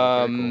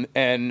cool.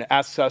 And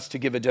asks us to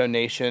give a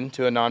donation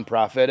to a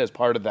nonprofit as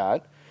part of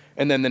that.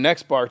 And then the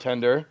next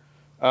bartender,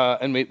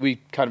 and we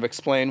kind of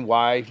explain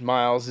why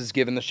Miles is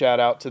giving the shout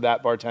out to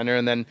that bartender,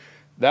 and then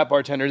that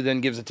bartender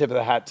then gives a tip of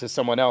the hat to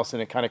someone else,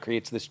 and it kind of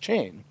creates this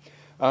chain.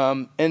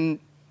 And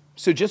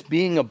so just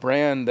being a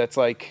brand that's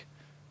like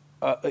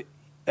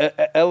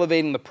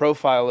elevating the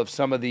profile of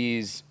some of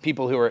these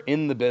people who are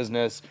in the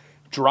business,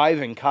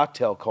 driving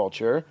cocktail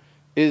culture,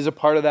 is a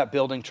part of that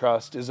building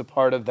trust, is a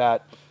part of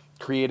that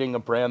creating a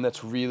brand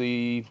that's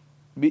really,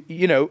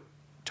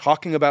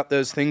 talking about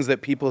those things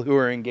that people who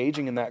are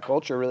engaging in that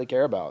culture really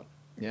care about.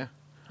 Yeah.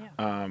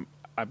 I'm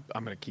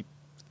going to keep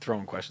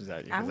throwing questions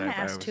at you. I'm going to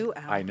ask too,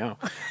 Al. I know.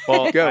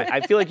 Well,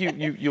 I feel like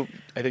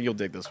I think you'll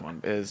dig this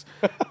one.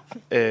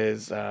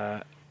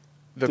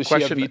 The does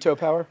question, she have veto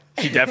power?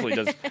 She definitely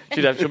does.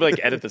 She'll be like,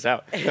 edit this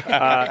out.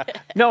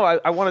 No,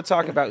 I want to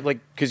talk about,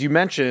 because you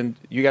mentioned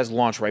you guys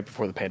launched right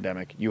before the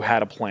pandemic. You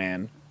had a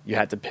plan. You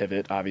had to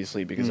pivot,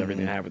 obviously, because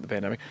everything happened with the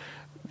pandemic.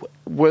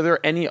 Were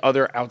there any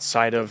other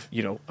outside of,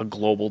 a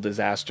global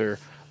disaster,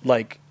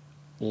 like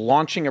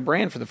launching a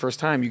brand for the first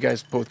time? You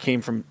guys both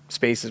came from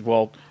spaces.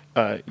 Well,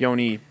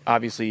 Yoni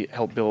obviously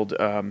helped build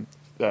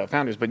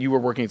Founders, but you were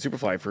working at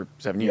Superfly for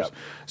 7 years. Yep.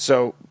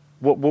 So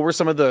what were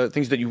some of the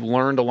things that you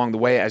learned along the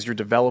way as you're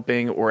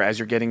developing or as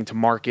you're getting to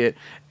market?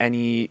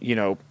 Any,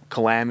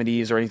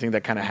 calamities or anything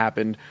that kind of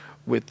happened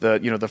with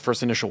the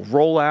first initial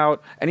rollout?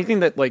 Anything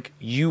that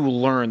you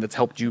learned that's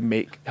helped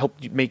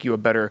make you a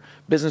better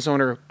business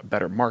owner, a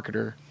better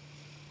marketer?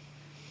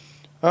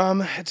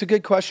 It's a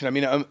good question. I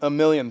mean, a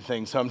million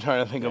things. So I'm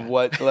trying to think of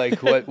what's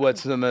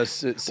the most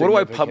significant. What do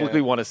I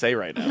publicly want to say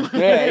right now?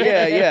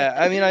 Yeah.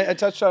 I mean, I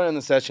touched on it in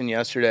the session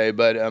yesterday,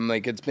 but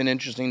it's been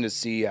interesting to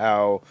see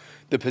how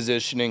the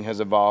positioning has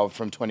evolved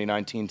from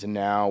 2019 to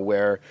now,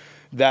 where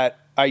that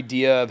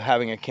idea of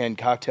having a canned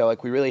cocktail,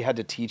 we really had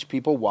to teach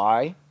people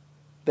why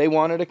they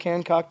wanted a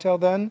canned cocktail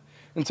then.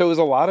 And so it was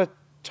a lot of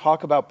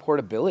talk about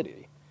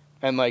portability.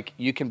 And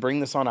you can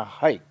bring this on a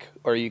hike,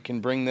 or you can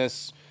bring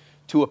this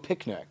to a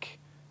picnic.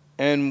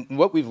 And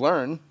what we've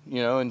learned,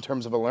 in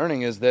terms of a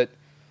learning, is that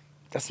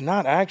that's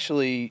not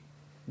actually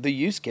the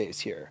use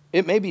case here.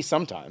 It may be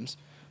sometimes,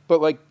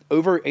 but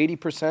over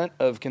 80%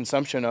 of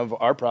consumption of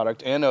our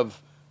product and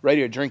of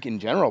ready to drink in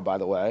general, by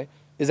the way,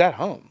 is at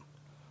home.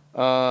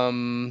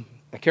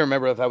 I can't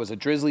remember if that was a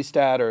Drizzly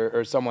stat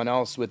or someone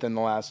else within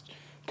the last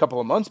couple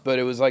of months, but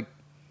it was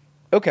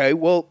okay,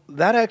 well,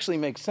 that actually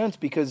makes sense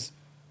because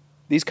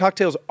these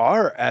cocktails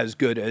are as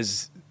good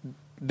as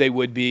they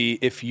would be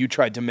if you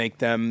tried to make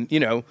them,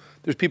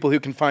 there's people who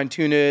can fine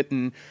tune it,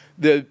 and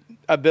the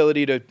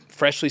ability to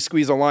freshly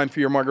squeeze a lime for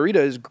your margarita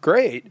is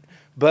great,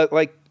 but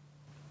like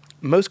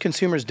most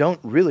consumers don't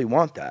really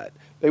want that.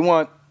 They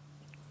want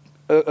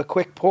a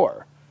quick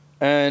pour.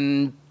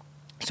 And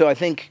so I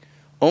think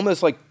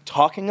almost like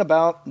talking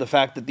about the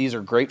fact that these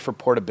are great for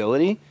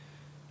portability,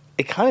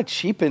 it kind of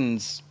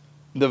cheapens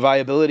the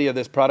viability of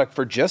this product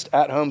for just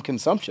at-home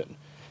consumption.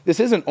 This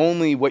isn't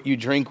only what you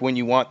drink when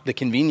you want the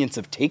convenience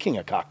of taking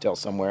a cocktail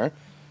somewhere.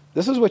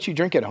 This is what you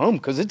drink at home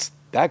because it's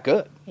that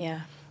good.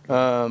 Yeah.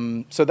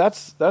 So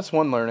that's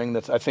one learning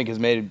that I think has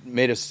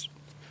made us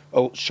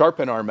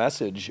sharpen our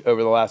message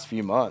over the last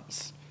few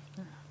months.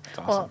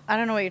 Awesome. Well, I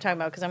don't know what you're talking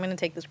about because I'm going to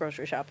take this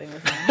grocery shopping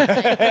with me.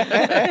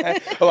 A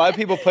lot of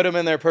people put them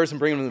in their purse and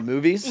bring them to the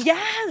movies.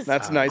 Yes.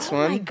 That's a nice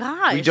one. Oh my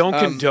gosh. We don't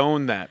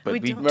condone that, but we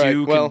do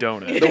Well,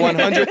 condone it. The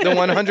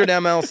 100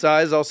 ml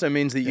size also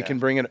means that you can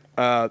bring it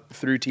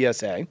through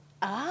TSA.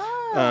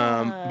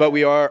 But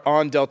we are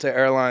on Delta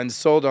Airlines,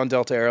 sold on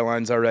Delta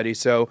Airlines already.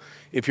 So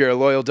if you're a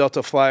loyal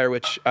Delta flyer,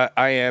 which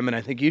I am, and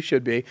I think you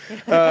should be,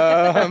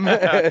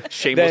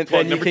 Shameless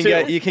plug number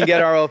two. You can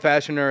get our old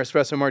fashioned or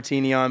espresso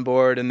martini on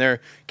board, and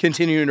they're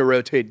continuing to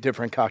rotate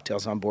different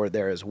cocktails on board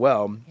there as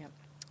well. Yep.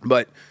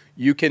 But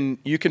you can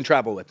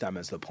travel with them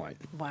is the point.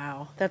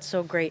 Wow, that's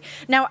so great.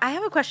 Now, I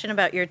have a question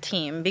about your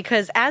team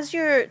because as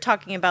you're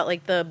talking about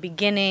like the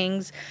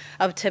beginnings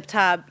of Tip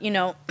Top,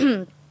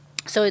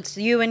 so it's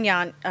you and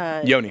Yoni.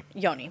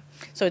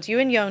 So it's you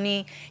and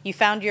Yoni. You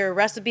found your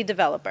recipe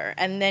developer,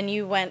 and then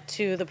you went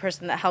to the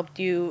person that helped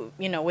you,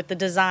 with the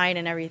design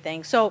and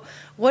everything. So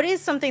what is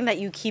something that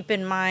you keep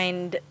in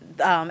mind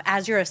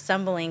as you're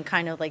assembling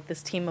kind of like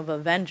this team of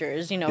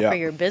Avengers, for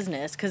your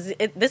business? Because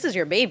this is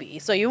your baby,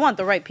 so you want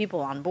the right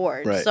people on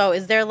board. Right. So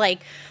is there like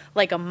a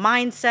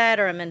mindset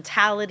or a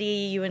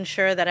mentality you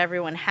ensure that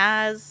everyone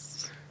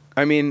has?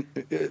 I mean,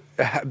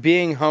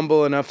 being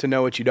humble enough to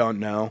know what you don't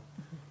know.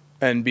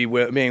 And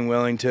being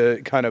willing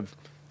to kind of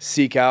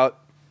seek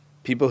out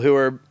people who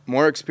are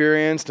more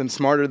experienced and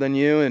smarter than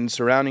you, and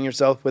surrounding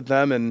yourself with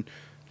them and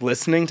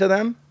listening to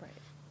them, right.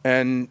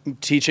 And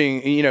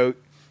teaching,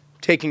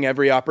 taking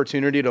every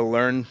opportunity to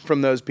learn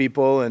from those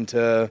people and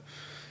to,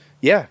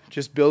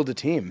 just build a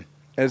team.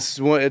 It's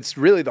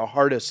really the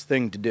hardest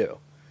thing to do,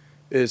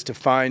 is to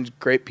find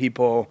great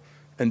people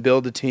and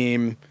build a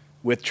team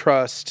with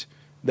trust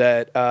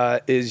that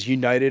is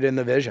united in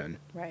the vision.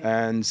 Right.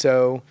 And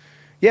so...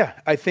 yeah,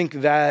 I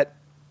think that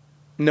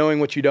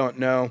knowing what you don't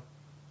know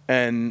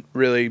and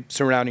really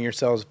surrounding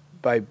yourselves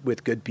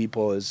with good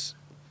people is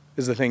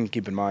the thing to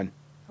keep in mind.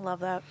 I love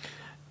that.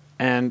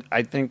 And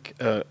I think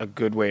a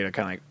good way to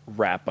kind of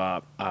wrap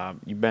up,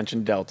 you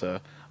mentioned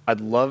Delta. I'd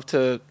love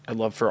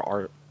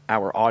for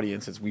our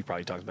audience, as we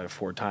probably talked about it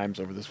 4 times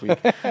over this week,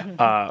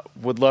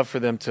 would love for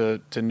them to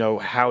know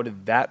how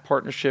did that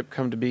partnership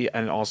come to be,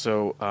 and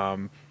also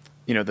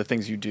the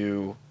things you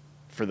do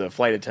for the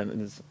flight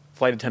attendants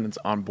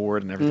on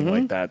board and everything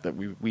like that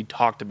we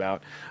talked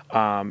about.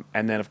 And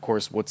then, of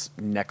course, what's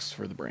next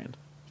for the brand?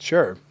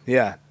 Sure,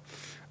 yeah.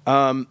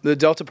 The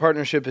Delta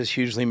partnership is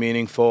hugely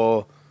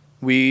meaningful.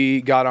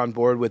 We got on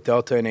board with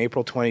Delta in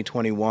April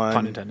 2021.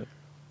 Pun intended.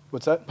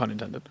 What's that? Pun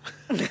intended.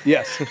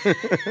 Yes.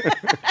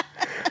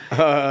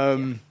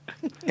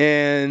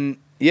 And,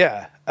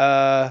 yeah,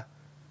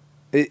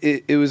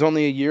 it was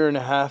only a year and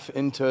a half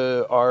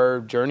into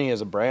our journey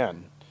as a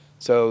brand.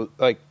 So,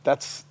 like,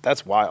 that's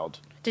wild.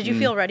 Did you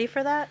feel ready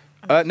for that?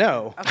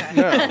 No. Okay.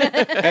 No.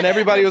 And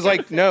everybody was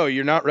like, no,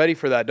 you're not ready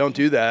for that. Don't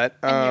do that.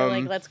 And you're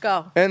like, let's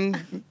go.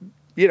 And,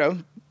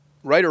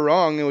 right or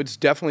wrong, it would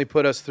definitely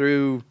put us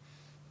through,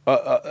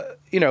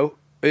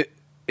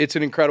 it's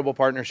an incredible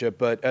partnership,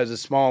 but as a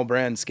small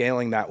brand,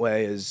 scaling that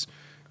way is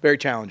very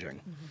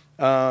challenging.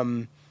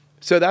 Mm-hmm.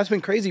 So that's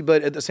been crazy.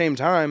 But at the same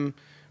time,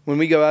 when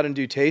we go out and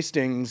do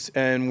tastings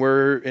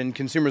and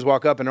consumers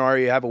walk up and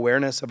already have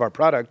awareness of our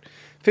product,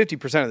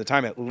 50% of the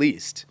time at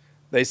least,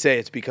 they say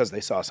it's because they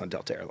saw us on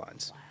Delta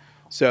Airlines. Wow.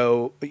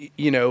 So,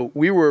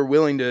 we were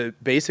willing to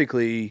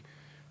basically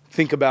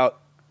think about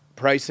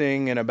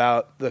pricing and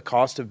about the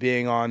cost of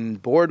being on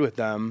board with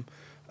them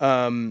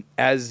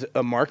as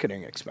a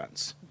marketing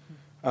expense.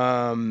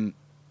 Mm-hmm.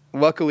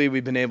 Luckily,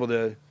 we've been able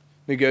to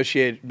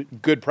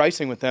negotiate good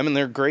pricing with them, and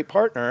they're a great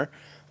partner.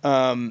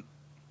 But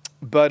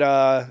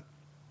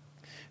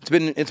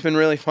it's been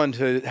really fun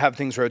to have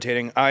things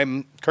rotating.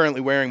 I'm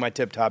currently wearing my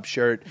Tip Top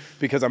shirt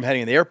because I'm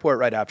heading to the airport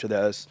right after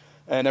this.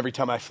 And every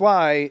time I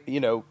fly,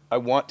 I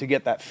want to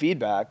get that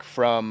feedback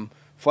from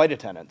flight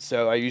attendants.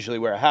 So I usually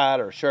wear a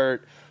hat or a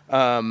shirt.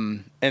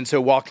 And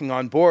so walking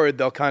on board,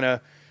 they'll kind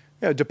of,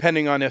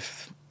 depending on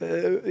if,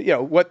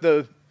 what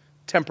the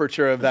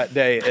temperature of that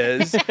day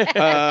is,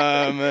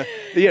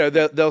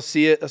 they'll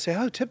see it. They'll say,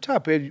 "Oh, Tip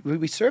Top,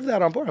 we serve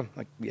that on board." I'm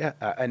like, "Yeah,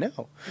 I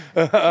know."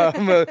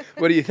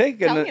 What do you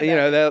think? And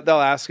they'll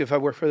ask if I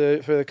work for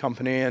the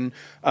company, and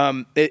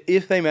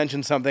if they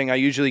mention something, I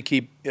usually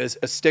keep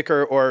a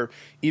sticker or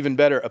even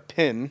better, a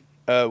pin,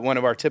 one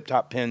of our Tip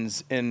Top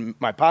pins in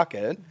my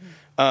pocket.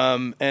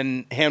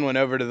 and hand one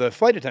over to the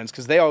flight attendants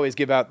because they always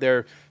give out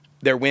their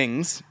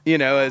wings,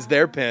 as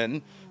their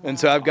pin. And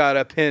so I've got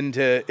a pin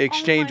to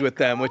exchange with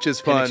them, which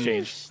is fun. In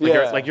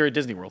exchange. Like you're at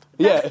Disney World.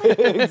 Yeah,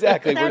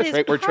 exactly.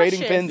 That We're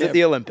trading pins at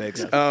the Olympics.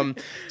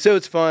 So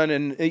it's fun,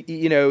 and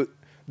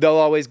they'll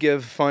always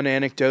give fun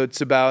anecdotes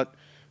about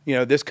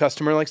this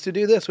customer likes to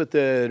do this with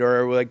it,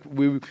 or like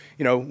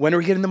when are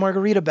we getting the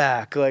margarita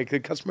back? Like the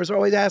customers are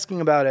always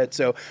asking about it.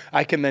 So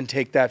I can then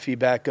take that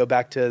feedback, go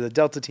back to the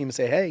Delta team and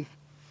say, hey,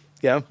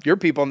 your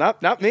people,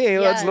 not me.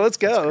 Yes. Let's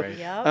go. That's great.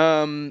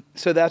 Yep.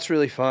 So that's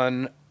really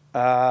fun.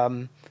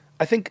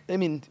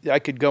 I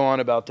could go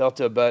on about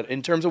Delta, but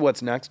in terms of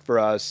what's next for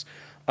us,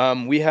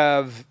 we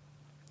have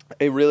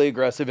a really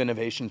aggressive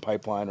innovation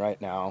pipeline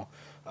right now.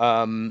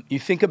 You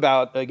think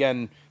about,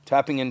 again,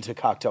 tapping into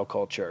cocktail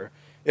culture.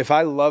 If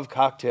I love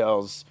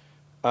cocktails,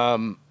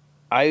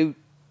 I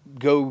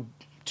go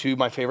to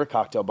my favorite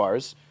cocktail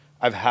bars.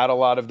 I've had a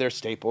lot of their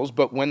staples,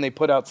 but when they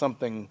put out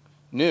something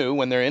new,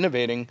 when they're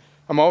innovating,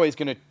 I'm always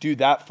going to do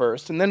that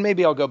first, and then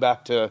maybe I'll go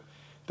back to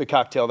the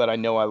cocktail that I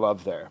know I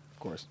love there. Of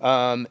course.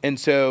 And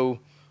so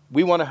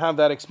we want to have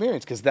that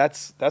experience because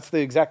that's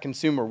the exact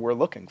consumer we're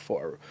looking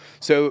for.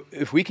 So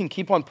if we can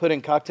keep on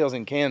putting cocktails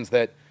in cans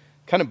that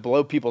kind of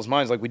blow people's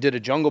minds, like we did a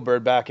Jungle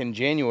Bird back in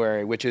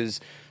January, which is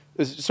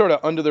sort of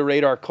under the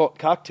radar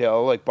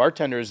cocktail. Like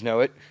bartenders know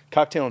it,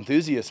 cocktail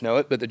enthusiasts know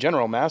it, but the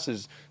general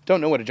masses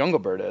don't know what a Jungle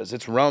Bird is.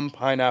 It's rum,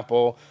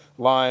 pineapple,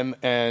 lime,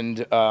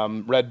 and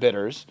red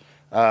bitters,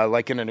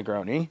 like in a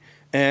Negroni.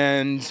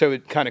 And so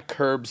it kind of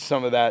curbs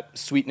some of that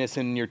sweetness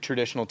in your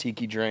traditional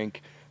tiki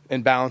drink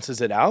and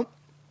balances it out.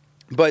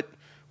 But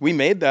we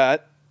made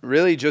that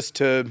really just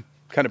to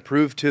kind of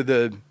prove to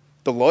the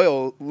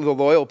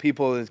loyal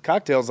people of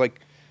cocktails,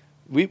 like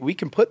we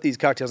can put these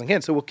cocktails in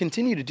cans. So we'll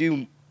continue to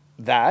do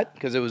that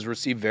because it was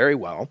received very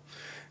well.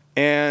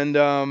 And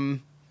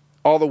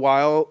all the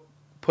while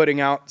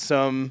putting out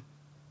some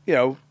that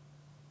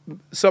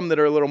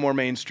are a little more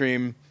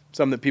mainstream,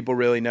 some that people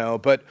really know,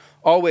 but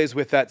always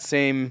with that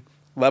same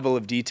level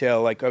of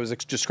detail like I was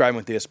describing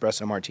with the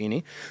espresso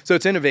martini. So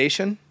it's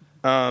innovation.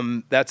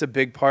 That's a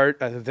big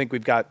part. I think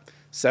we've got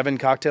 7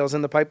 cocktails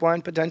in the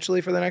pipeline potentially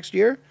for the next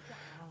year.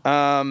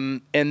 Wow.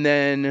 And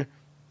then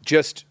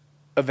just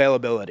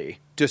availability,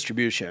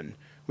 distribution.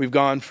 We've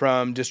gone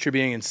from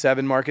distributing in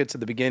 7 markets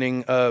at the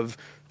beginning of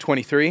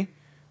 23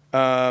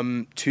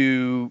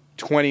 to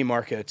 20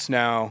 markets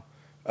now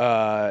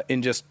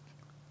in just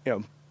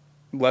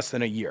less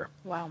than a year.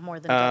 Wow, more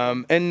than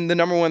double. And the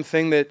number one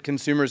thing that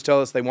consumers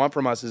tell us they want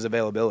from us is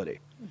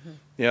availability.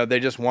 Mm-hmm. They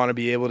just want to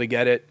be able to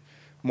get it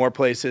more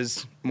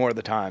places, more of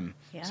the time.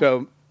 Yeah.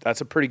 So that's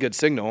a pretty good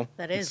signal.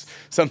 That is. It's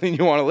something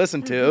you want to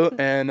listen to.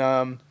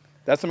 And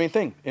that's the main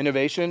thing,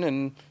 innovation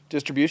and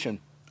distribution.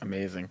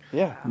 Amazing.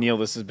 Yeah. Neil,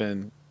 this has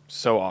been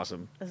so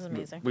awesome. This is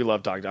amazing. We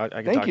love talking. I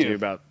can talk to you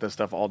about this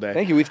stuff all day.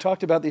 Thank you. We've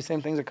talked about these same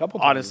things a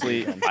couple times.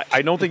 Honestly,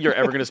 I don't think you're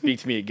ever going to speak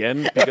to me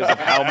again because of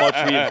how much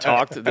we've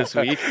talked this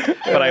week.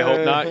 But I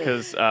hope not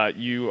because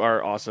you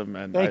are awesome,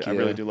 and I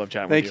really do love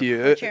chatting with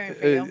you.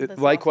 Thank you.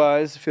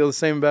 Likewise, feel the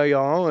same about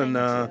y'all, and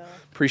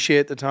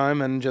appreciate the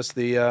time and just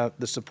the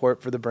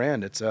support for the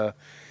brand. It's a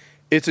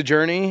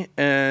journey,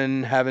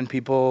 and having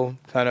people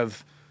kind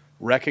of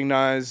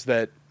recognize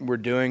that we're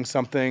doing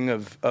something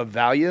of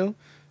value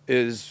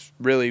is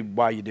really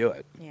why you do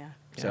it. Yeah.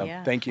 So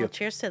thank you. Well,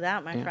 cheers to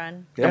that, my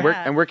friend.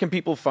 Yeah. And where can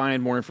people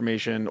find more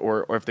information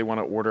or if they want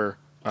to order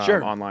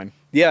online?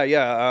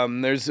 Yeah.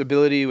 There's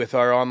ability with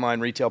our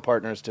online retail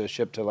partners to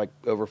ship to like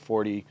over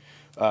 40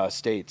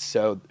 states.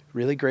 So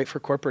really great for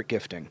corporate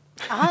gifting.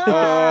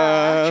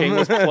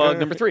 Shameless plug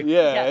number 3.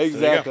 Yeah, yes.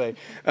 Exactly.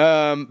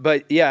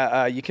 But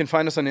you can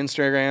find us on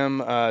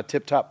Instagram.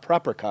 Tip Top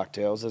Proper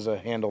Cocktails is a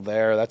handle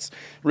there. That's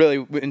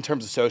really in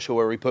terms of social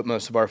where we put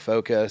most of our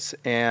focus.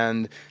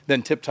 And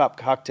then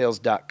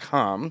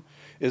tiptopcocktails.com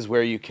is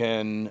where you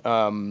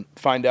can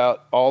find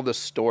out all the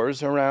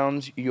stores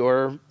around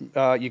you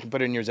can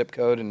put in your zip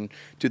code and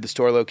do the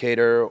store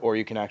locator, or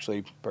you can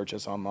actually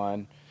purchase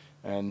online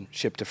and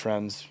ship to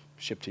friends,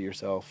 ship to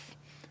yourself.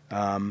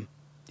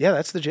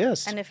 That's the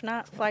gist. And if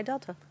not, fly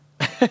Delta.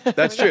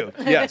 That's true.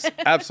 Yes,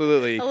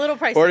 absolutely. A little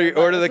pricey.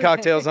 Order the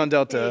cocktails on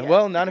Delta. Yeah.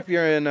 Well, not if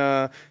you're in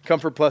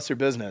Comfort Plus or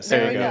business.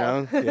 There you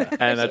go. Yeah.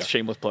 And that's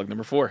shameless plug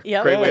number 4.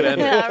 Yep. Great way to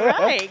end it.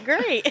 All right,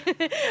 great.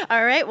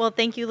 All right, well,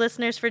 thank you,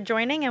 listeners, for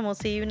joining, and we'll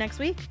see you next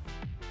week.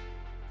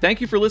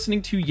 Thank you for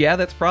listening to Yeah,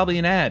 That's Probably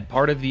an Ad,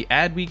 part of the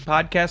Adweek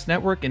Podcast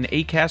Network and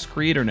Acast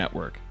Creator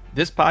Network.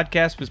 This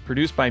podcast was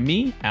produced by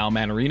me, Al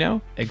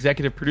Manarino,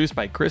 executive produced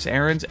by Chris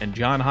Ahrens and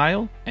John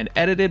Heil, and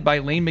edited by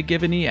Lane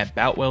McGivney at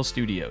Boutwell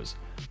Studios.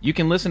 You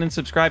can listen and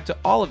subscribe to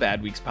all of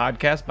Adweek's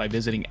podcasts by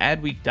visiting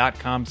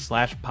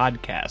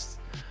adweek.com/podcasts.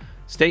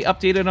 Stay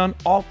updated on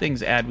all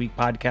things Adweek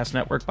Podcast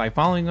Network by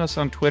following us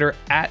on Twitter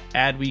at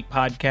Adweek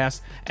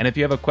Podcast. And if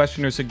you have a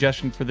question or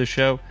suggestion for the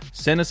show,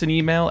 send us an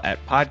email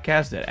at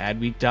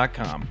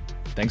podcast@adweek.com.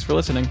 Thanks for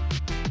listening.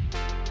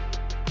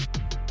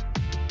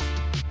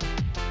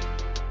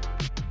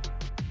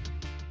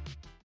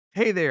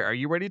 Hey there, are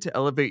you ready to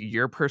elevate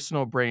your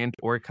personal brand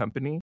or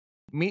company?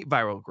 Meet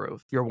Viral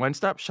Growth, your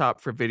one-stop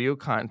shop for video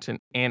content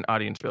and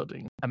audience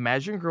building.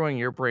 Imagine growing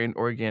your brand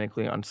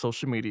organically on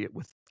social media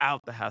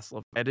without the hassle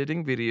of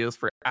editing videos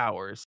for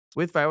hours.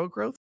 With Viral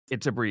Growth,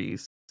 it's a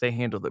breeze. They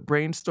handle the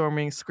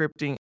brainstorming,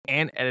 scripting,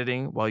 and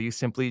editing while you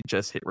simply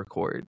just hit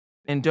record.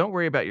 And don't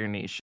worry about your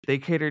niche. They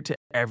cater to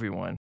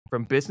everyone,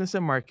 from business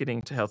and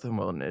marketing to health and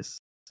wellness.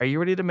 Are you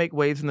ready to make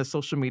waves in the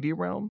social media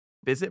realm?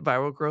 Visit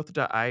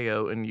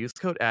viralgrowth.io and use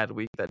code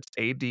ADWEEK, that's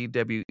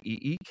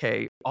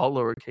ADWEEK, all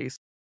lowercase,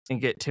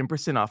 and get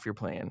 10% off your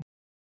plan.